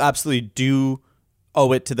where you absolutely do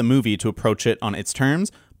owe it to the movie to approach it on its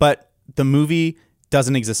terms, but the movie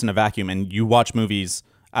doesn't exist in a vacuum, and you watch movies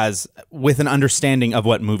as with an understanding of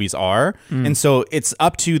what movies are. And so it's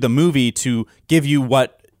up to the movie to give you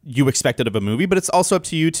what you expected of a movie, but it's also up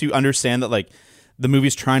to you to understand that like the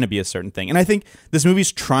movie's trying to be a certain thing. And I think this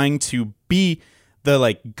movie's trying to be the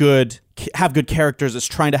like have good characters. It's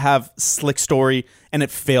trying to have slick story, and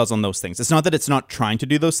it fails on those things. It's not that it's not trying to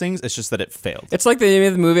do those things. It's just that it failed. It's like they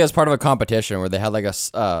made the movie as part of a competition where they had like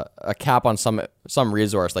a cap on some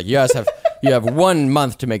resource. Like, you guys have 1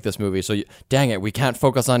 month to make this movie. So dang it, we can't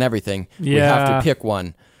focus on everything. We have to pick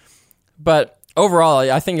one. But overall,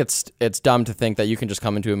 I think it's dumb to think that you can just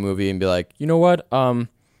come into a movie and be like, you know what?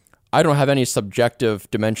 I don't have any subjective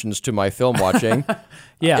dimensions to my film watching.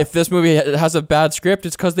 Yeah. If this movie has a bad script,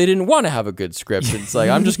 it's because they didn't want to have a good script. It's like,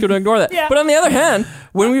 I'm just going to ignore that. Yeah. But on the other hand,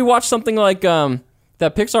 when we watch something like that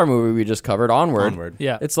Pixar movie we just covered, Onward,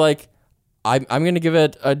 Yeah. it's like, I'm going to give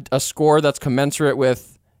it a score that's commensurate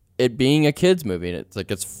with it being a kid's movie. And it's like,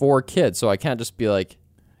 it's for kids. So I can't just be like...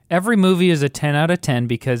 Every movie is a 10 out of 10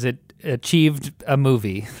 because it achieved a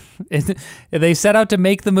movie. They set out to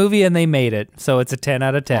make the movie and they made it, so it's a 10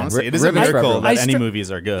 out of 10. Honestly, it is a Ribbons for miracle everyone. that any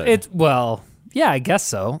movies are good. Yeah, I guess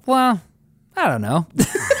so. Well, I don't know.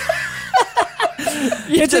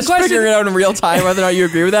 You're It's a just question- figuring it out in real time whether or not you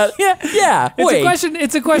agree with that. Yeah.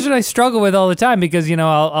 It's a question I struggle with all the time because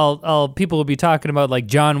I'll people will be talking about like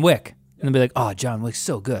John Wick and they'll be like, "Oh, John Wick's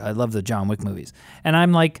so good. I love the John Wick movies." And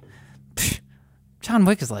I'm like, John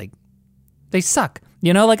Wick is like, they suck.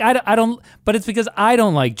 Like I don't, but it's because I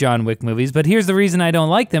don't like John Wick movies. But here's the reason I don't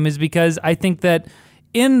like them is because I think that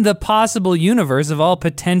in the possible universe of all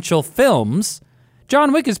potential films,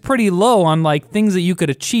 John Wick is pretty low on like things that you could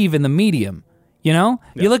achieve in the medium. You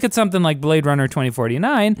look at something like Blade Runner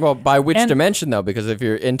 2049. Well, by which dimension though? Because if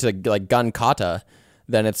you're into like gun kata,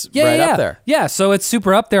 then it's up there. Yeah, so it's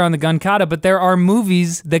super up there on the gun kata, but there are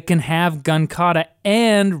movies that can have gun kata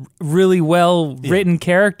and really well written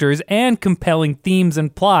characters and compelling themes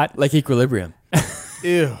and plot. Like Equilibrium.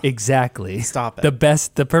 Ew. Exactly. Stop it.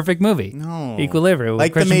 The perfect movie. No. Equilibrium with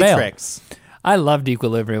Like The Christian Bale. Matrix. I loved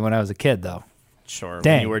Equilibrium when I was a kid, though. Sure,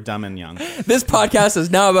 Dang. when you were dumb and young. This podcast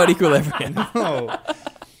is now about Equilibrium.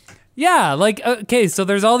 Yeah, like, okay, so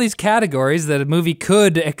there's all these categories that a movie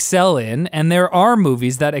could excel in, and there are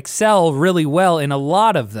movies that excel really well in a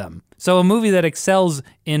lot of them. So a movie that excels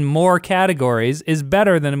in more categories is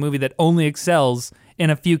better than a movie that only excels in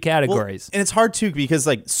a few categories. Well, and it's hard too because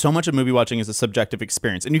like so much of movie watching is a subjective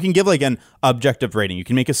experience, and you can give like an objective rating. You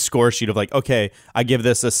can make a score sheet of like, okay, I give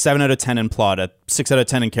this a 7 out of 10 in plot, a 6 out of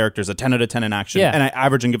 10 in characters, a 10 out of 10 in action, and I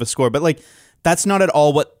average and give a score. But like, that's not at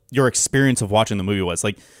all what your experience of watching the movie was.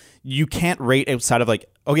 Like, you can't rate outside of like,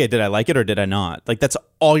 okay, did I like it or did I not? Like, that's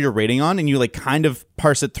all you're rating on, and you like kind of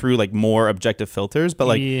parse it through like more objective filters. But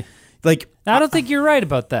like, I don't think you're right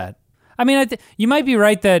about that. I mean, you might be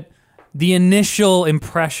right that the initial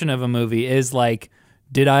impression of a movie is like,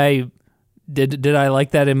 did I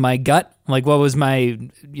like that in my gut? Like, what was my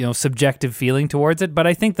subjective feeling towards it? But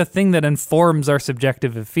I think the thing that informs our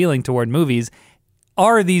subjective feeling toward movies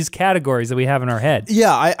are these categories that we have in our head.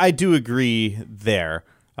 Yeah, I do agree there,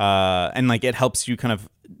 and like it helps you kind of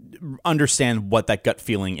understand what that gut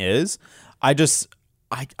feeling is. I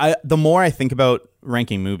the more I think about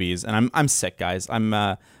ranking movies, and I'm sick, guys. I'm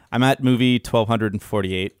at movie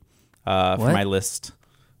 1248 for my list.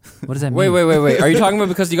 What does that mean? Wait. Are you talking about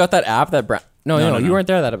because you got that app that No, you weren't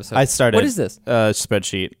there that episode. I started. What is this?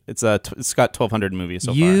 Spreadsheet. It's got 1,200 movies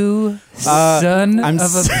so you far. son I'm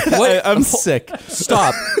of a... What? I'm sick.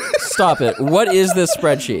 Stop it. What is this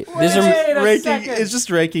spreadsheet? These are ranking. It's just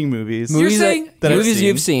ranking movies. movies, saying- that, I've movies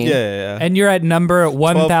you've seen. Yeah. And you're at number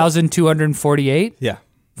 1,248? Yeah.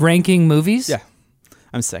 Ranking movies? Yeah.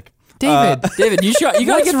 I'm sick. David. David, you gotta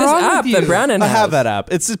What's get this wrong app with that you? Brandon I has. have that app.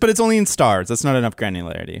 But it's only in stars. That's not enough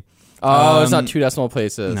granularity. Oh, it's not 2 decimal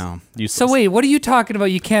places. No. So wait, what are you talking about?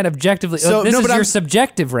 You can't objectively... So- this no, is but your I'm-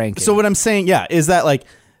 subjective ranking. So what I'm saying, is that like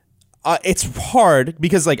it's hard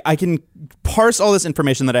because like I can parse all this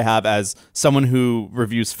information that I have as someone who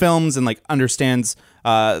reviews films and like understands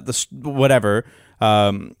whatever,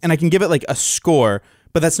 and I can give it like a score,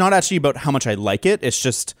 but that's not actually about how much I like it. It's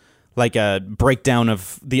just like a breakdown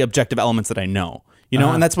of the objective elements that I know,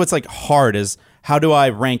 and that's what's like hard is how do I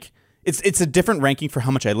rank. It's a different ranking for how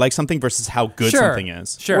much I like something versus how good something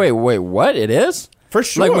is. Sure. Wait, what? It is? For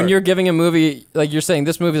sure. Like when you're giving a movie, like you're saying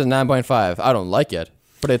this movie is a 9.5. I don't like it,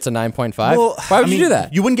 but it's a 9.5. Well, Why would you do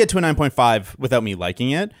that? You wouldn't get to a 9.5 without me liking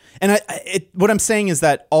it. And what I'm saying is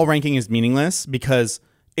that all ranking is meaningless because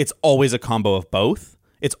it's always a combo of both.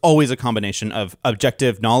 It's always a combination of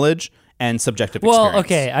objective knowledge and subjective experience. Well,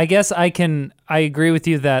 okay, I guess I agree with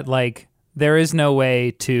you that like there is no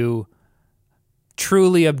way to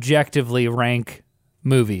truly objectively rank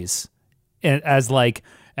movies as like,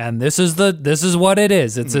 and this is what it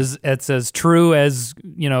is. It's as true as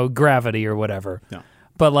gravity or whatever. Yeah.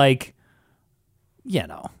 But like,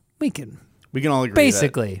 we can all agree.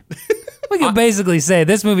 basically we can basically say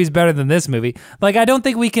this movie's better than this movie. Like, I don't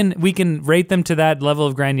think we can rate them to that level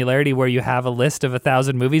of granularity where you have a list of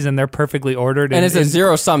 1,000 movies and they're perfectly ordered. And it's a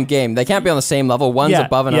zero-sum game. They can't be on the same level. One's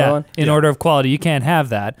above another one. In order of quality, you can't have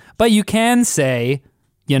that. But you can say,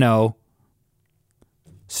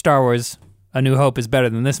 Star Wars: A New Hope is better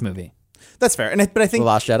than this movie. That's fair. But I think The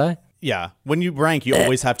Last Jedi? yeah, when you rank, you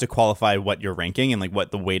always have to qualify what you're ranking and like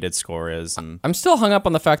what the weighted score is. And I'm still hung up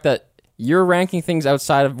on the fact that you're ranking things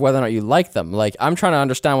outside of whether or not you like them. Like, I'm trying to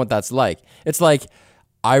understand what that's like. It's like,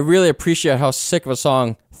 I really appreciate how sick of a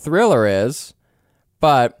song Thriller is,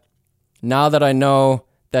 but now that I know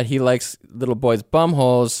that he likes little boys'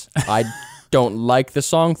 bumholes, I don't like the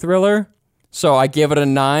song Thriller. So I give it a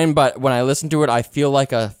 9, but when I listen to it, I feel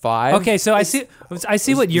like a 5. Okay, so I see what you're Is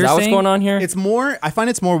that saying. what's going on here? I find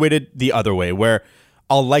it's more weighted the other way, where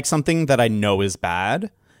I'll like something that I know is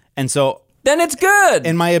bad, and so Then it's good.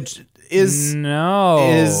 in my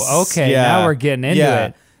Okay, now we're getting into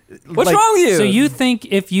it. What's wrong with you? So you think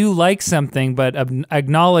if you like something but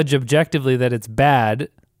acknowledge objectively that it's bad,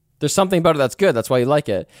 there's something about it that's good. That's why you like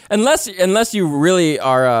it. Unless you really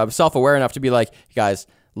are self-aware enough to be like, guys,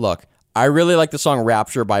 look, I really like the song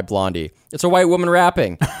Rapture by Blondie. It's a white woman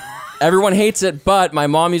rapping. Everyone hates it, but my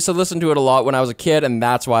mom used to listen to it a lot when I was a kid, and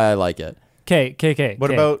that's why I like it. Okay.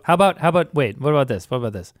 What about- How about wait, what about this?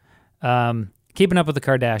 Keeping Up with the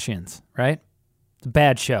Kardashians, right? It's a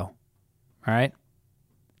bad show. All right?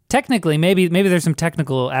 Technically, maybe there's some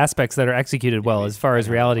technical aspects that are executed well as far as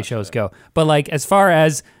reality shows go. But like as far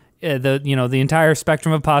as the entire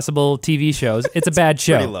spectrum of possible TV shows, it's a bad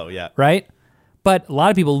show. pretty low, yeah. Right? But a lot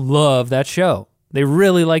of people love that show. They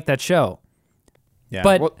really like that show. Yeah.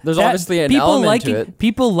 But Well, there's obviously an people element to it.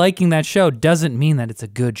 People liking that show doesn't mean that it's a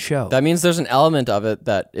good show. That means there's an element of it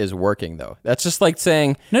that is working, though. That's just like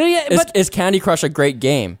saying, but is Candy Crush a great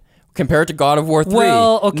game? Compared to God of War 3.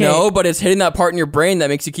 Well, okay. No, but it's hitting that part in your brain that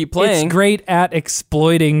makes you keep playing. It's great at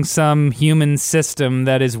exploiting some human system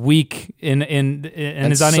that is weak and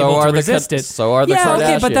is unable to resist it. So are the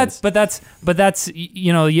Kardashians. Okay, but that's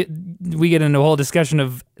we get into a whole discussion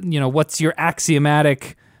of what's your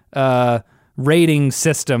axiomatic rating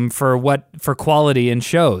system for quality in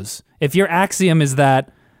shows. If your axiom is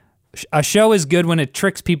that a show is good when it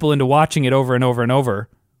tricks people into watching it over and over and over,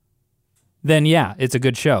 then yeah, it's a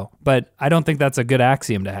good show. But I don't think that's a good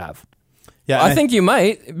axiom to have. Yeah, I think you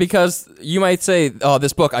might, because you might say, "Oh,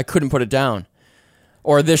 this book, I couldn't put it down,"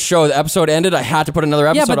 or "This show, the episode ended, I had to put another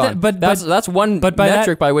episode on." But that's one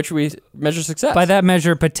metric by which we measure success. By that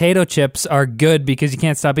measure, potato chips are good because you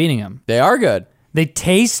can't stop eating them. They are good. They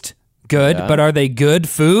taste good, but are they good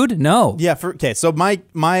food? No. Yeah. So my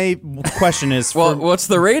question is, Well, what's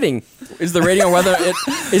the rating? Is the rating on whether it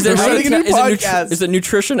is it rating a new podcast. is it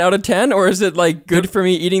nutrition out of 10, or is it like good for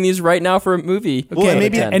me eating these right now for a movie? Well, out of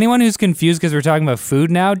maybe 10? Anyone who's confused because we're talking about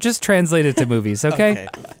food now, just translate it to movies, okay?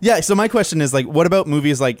 Yeah. So my question is, like, what about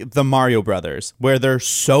movies like the Mario Brothers, where they're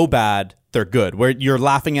so bad they're good, where you're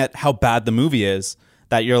laughing at how bad the movie is,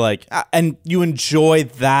 that you're like, and you enjoy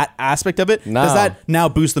that aspect of it? No. Does that now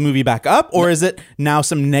boost the movie back up, or is it now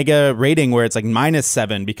some nega rating where it's like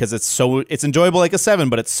 -7 because it's enjoyable like a 7,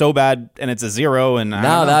 but it's so bad and it's a 0? And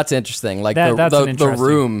Now that's interesting. Like that's the interesting.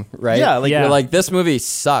 Room, right? Yeah, like- You're like, this movie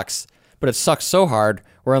sucks, but it sucks so hard.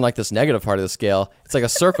 We're in like this negative part of the scale. It's like a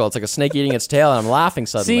circle. It's like a snake eating its tail, and I'm laughing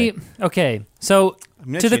suddenly. See, okay, so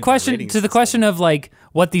gonna to the change my question rating to the question of like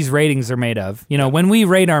what these ratings are made of, when we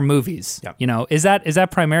rate our movies, is that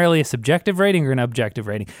primarily a subjective rating or an objective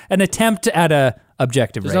rating? An attempt at a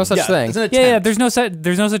objective There's rating. no such thing. It's an attempt. Yeah, there's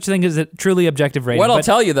no such thing as a truly objective rating. What I'll but-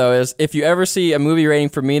 tell you though is, if you ever see a movie rating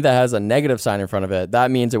for me that has a negative sign in front of it,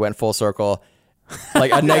 that means it went full circle.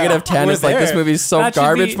 Like a -10 we're is like, this there. movie's so That should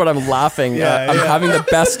garbage, be- but I'm laughing. Yeah, I'm yeah. having the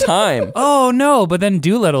best time. Oh no, but then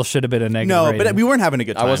Doolittle should have been a negative no, rating. but we weren't having a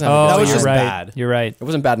good time. wasn't Oh, having a that good was you're just right. bad. You're right. It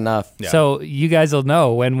wasn't bad enough. Yeah. So you guys will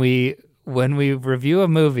know when we review a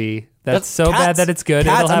movie that's so Cats- bad that it's good,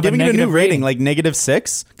 Cats, it'll have I'm giving a it a negative new rating, like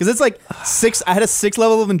 -6, because it's like 6. I had a 6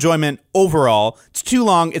 level of enjoyment overall. It's too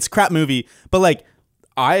long. It's a crap movie, but like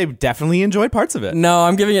I definitely enjoyed parts of it. No,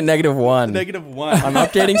 I'm giving it -1. -1. I'm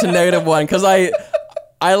updating to -1 because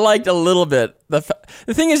I liked a little bit. The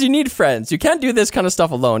thing is, you need friends. You can't do this kind of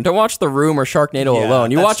stuff alone. Don't watch The Room or Sharknado Yeah,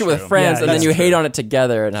 alone. You that's watch it with true. friends, Yeah, and then that's you hate true. on it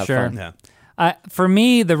together and have Sure. fun. Yeah. For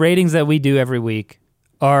me, the ratings that we do every week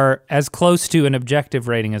are as close to an objective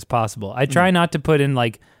rating as possible. I try not to put in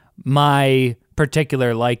like my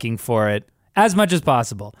particular liking for it as much as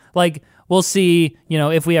possible. Like we'll see,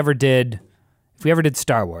 if we ever did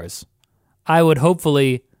Star Wars, I would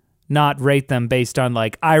hopefully not rate them based on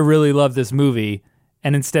like I really love this movie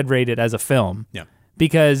and instead rate it as a film. Yeah.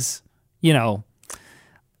 Because,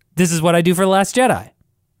 this is what I do for The Last Jedi,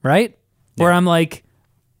 right? Where I'm like,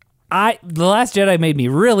 The Last Jedi made me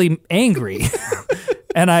really angry.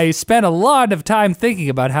 And I spent a lot of time thinking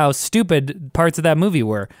about how stupid parts of that movie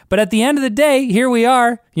were. But at the end of the day, here we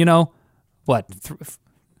are,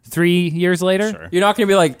 3 years later? Sure. You're not going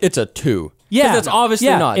to be like, it's a 2. Yeah. 'Cause it's obviously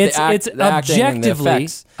not. It's The acting and the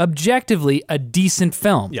effects. objectively a decent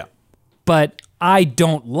film. Yeah. But I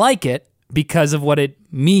don't like it because of what it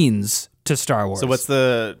means to Star Wars. So what's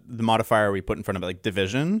the modifier we put in front of it? Like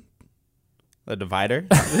division? A divider?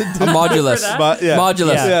 A modulus. But, yeah.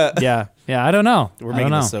 Modulus. Yeah. Yeah, I don't know. We're I making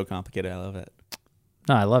don't know. this so complicated. I love it.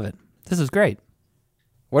 No, I love it. This is great.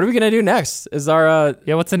 What are we going to do next? Is our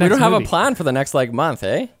What's the we next don't have movie? a plan for the next month,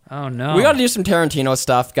 eh? Oh, no. We got to do some Tarantino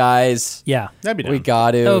stuff, guys. Yeah. That'd be done. We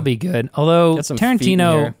got to. That would be good. Although Get some feet in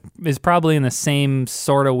Tarantino here. is probably in the same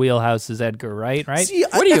sort of wheelhouse as Edgar Wright, right? See,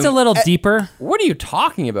 What do you- It's a little deeper. What are you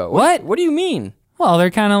talking about? What? What do you mean? Well,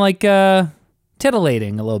 they're kind of like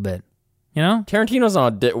titillating a little bit, Tarantino's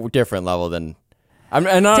on a different level than. I'm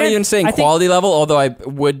not even saying I think- quality level, although I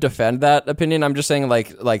would defend that opinion. I'm just saying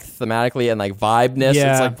like thematically and like vibeness.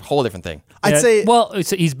 Yeah. It's like a whole different thing. I'd Yeah, say Well,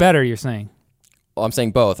 so he's better, you're saying. Well, I'm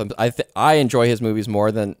saying both. I enjoy his movies more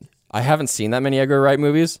than. I haven't seen that many Edgar Wright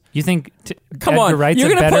movies. You think Come Edgar on, Wright's you're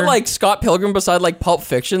a gonna better? put like Scott Pilgrim beside like Pulp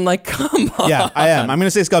Fiction? Like, come on. yeah, I am. I'm going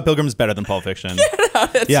to say Scott Pilgrim is better than Pulp Fiction.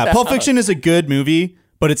 Yeah, Pulp Fiction is a good movie,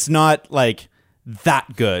 but it's not like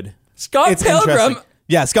that good. Scott It's Pilgrim. interesting.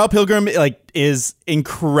 Yeah, Scott Pilgrim is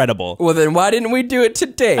incredible. Well, then why didn't we do it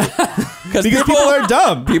today? Because people are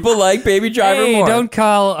dumb. People like Baby Driver Hey, more. don't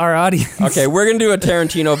call our audience. Okay, we're gonna do a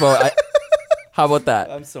Tarantino vote. How about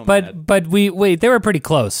that? I'm so mad. But they were pretty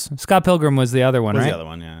close. Scott Pilgrim was the other one, What was right? the other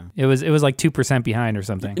one? Yeah. It was like 2% behind or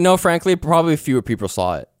something. No, frankly, probably fewer people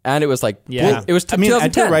saw it. And it was like, Yeah. it was I mean,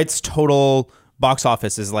 2010. Edgar Wright's total box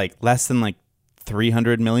office is like less than like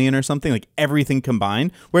 300 million or something, like everything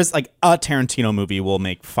combined. Whereas like a Tarantino movie will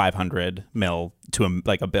make 500 mil to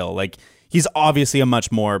a bill. Like he's obviously a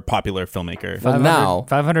much more popular filmmaker. Well, now,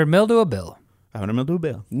 500 mil to a bill. 500 mil to a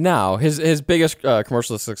bill. now his biggest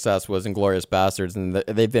commercial success was Inglourious Bastards, and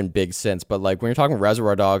they've been big since. But like when you're talking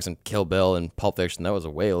Reservoir Dogs and Kill Bill and Pulp Fiction, that was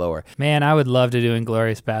way lower. Man, I would love to do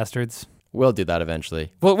Inglourious Bastards. We'll do that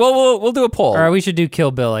eventually. We'll do a poll. Or we should do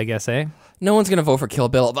Kill Bill, I guess, eh? No one's gonna vote for Kill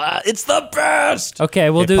Bill, but it's the best. Okay,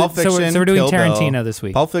 we'll do. Pulp Fiction, so we're doing Kill Tarantino Bill, this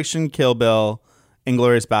week. Pulp Fiction, Kill Bill,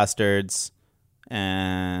 Inglourious Bastards,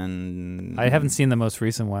 and I haven't seen the most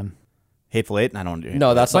recent one. Hateful Eight. I don't want to do.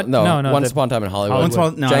 No, that's What? not. No, Once the- Upon a Time in Hollywood.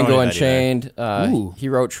 Hollywood. No, I don't Django wanna do that Unchained. Ooh. He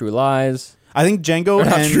wrote True Lies. I think Django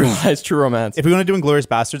Not and True Lies, True Romance. if we want to do Inglourious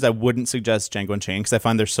Bastards, I wouldn't suggest Django Unchained because I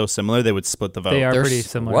find they're so similar they would split the vote. They are They're pretty s-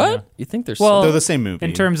 similar. What? yeah. You think they're Well, They're the same movie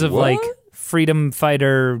In terms of What? like freedom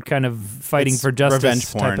fighter kind of fighting It's for justice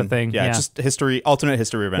revenge porn type of thing. Yeah, just history, alternate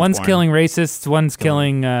history revenge. one's porn. killing racists, one's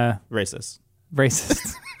killing racist.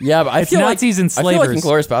 racists. Yeah, but I It's feel Nazis like, and I feel like slavers.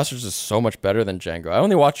 Inglourious Bastards is so much better than Django. I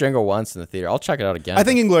only watched Django once in the theater. I'll check it out again. I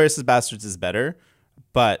think Inglourious Bastards is better,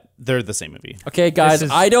 but they're the same movie. Okay, guys, This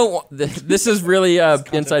is- I don't. This is really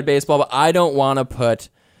inside baseball, but I don't want to put.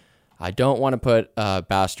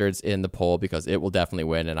 Bastards in the poll because it will definitely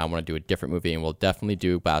win, and I want to do a different movie, and we'll definitely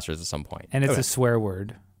do Bastards at some point. And it's a swear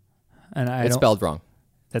word. And I It's don't, spelled wrong.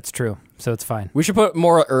 That's true. So it's fine. We should put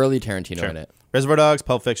more early Tarantino in it. Reservoir Dogs,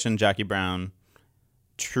 Pulp Fiction, Jackie Brown,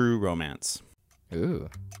 True Romance. Ooh,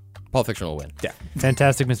 Pulp Fiction will win. Yeah,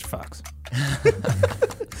 Fantastic, Mr. Fox.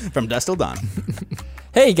 from dusk till dawn.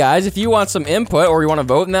 Hey guys, if you want some input or you want to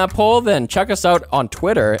vote in that poll, then check us out on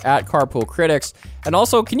Twitter at Carpool Critics. And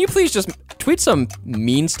also, can you please just tweet some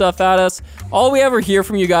mean stuff at us? All we ever hear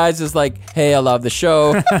from you guys is like, hey, I love the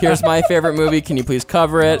show. Here's my favorite movie. Can you please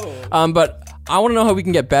cover it? But I want to know how we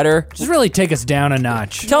can get better. Just really take us down a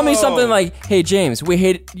notch. Tell me something like, "Hey James, we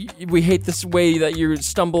hate this way that you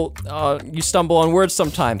stumble on words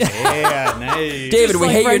sometimes." Yeah, nice. David, we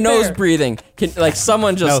like hate your right nose there. breathing. Can like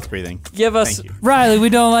someone just Mouth breathing. give us Thank you. Riley, we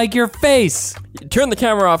don't like your face. turn the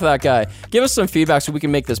camera off of that guy. Give us some feedback so we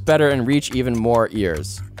can make this better and reach even more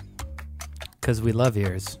ears. Because we love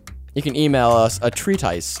yours. You can email us a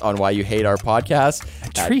treatise on why you hate our podcast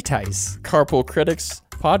at Treatise.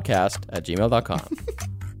 carpoolcriticspodcast@gmail.com.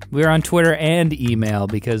 We're on Twitter and email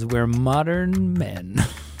because we're modern men.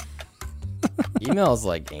 Email is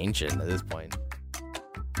like ancient at this point.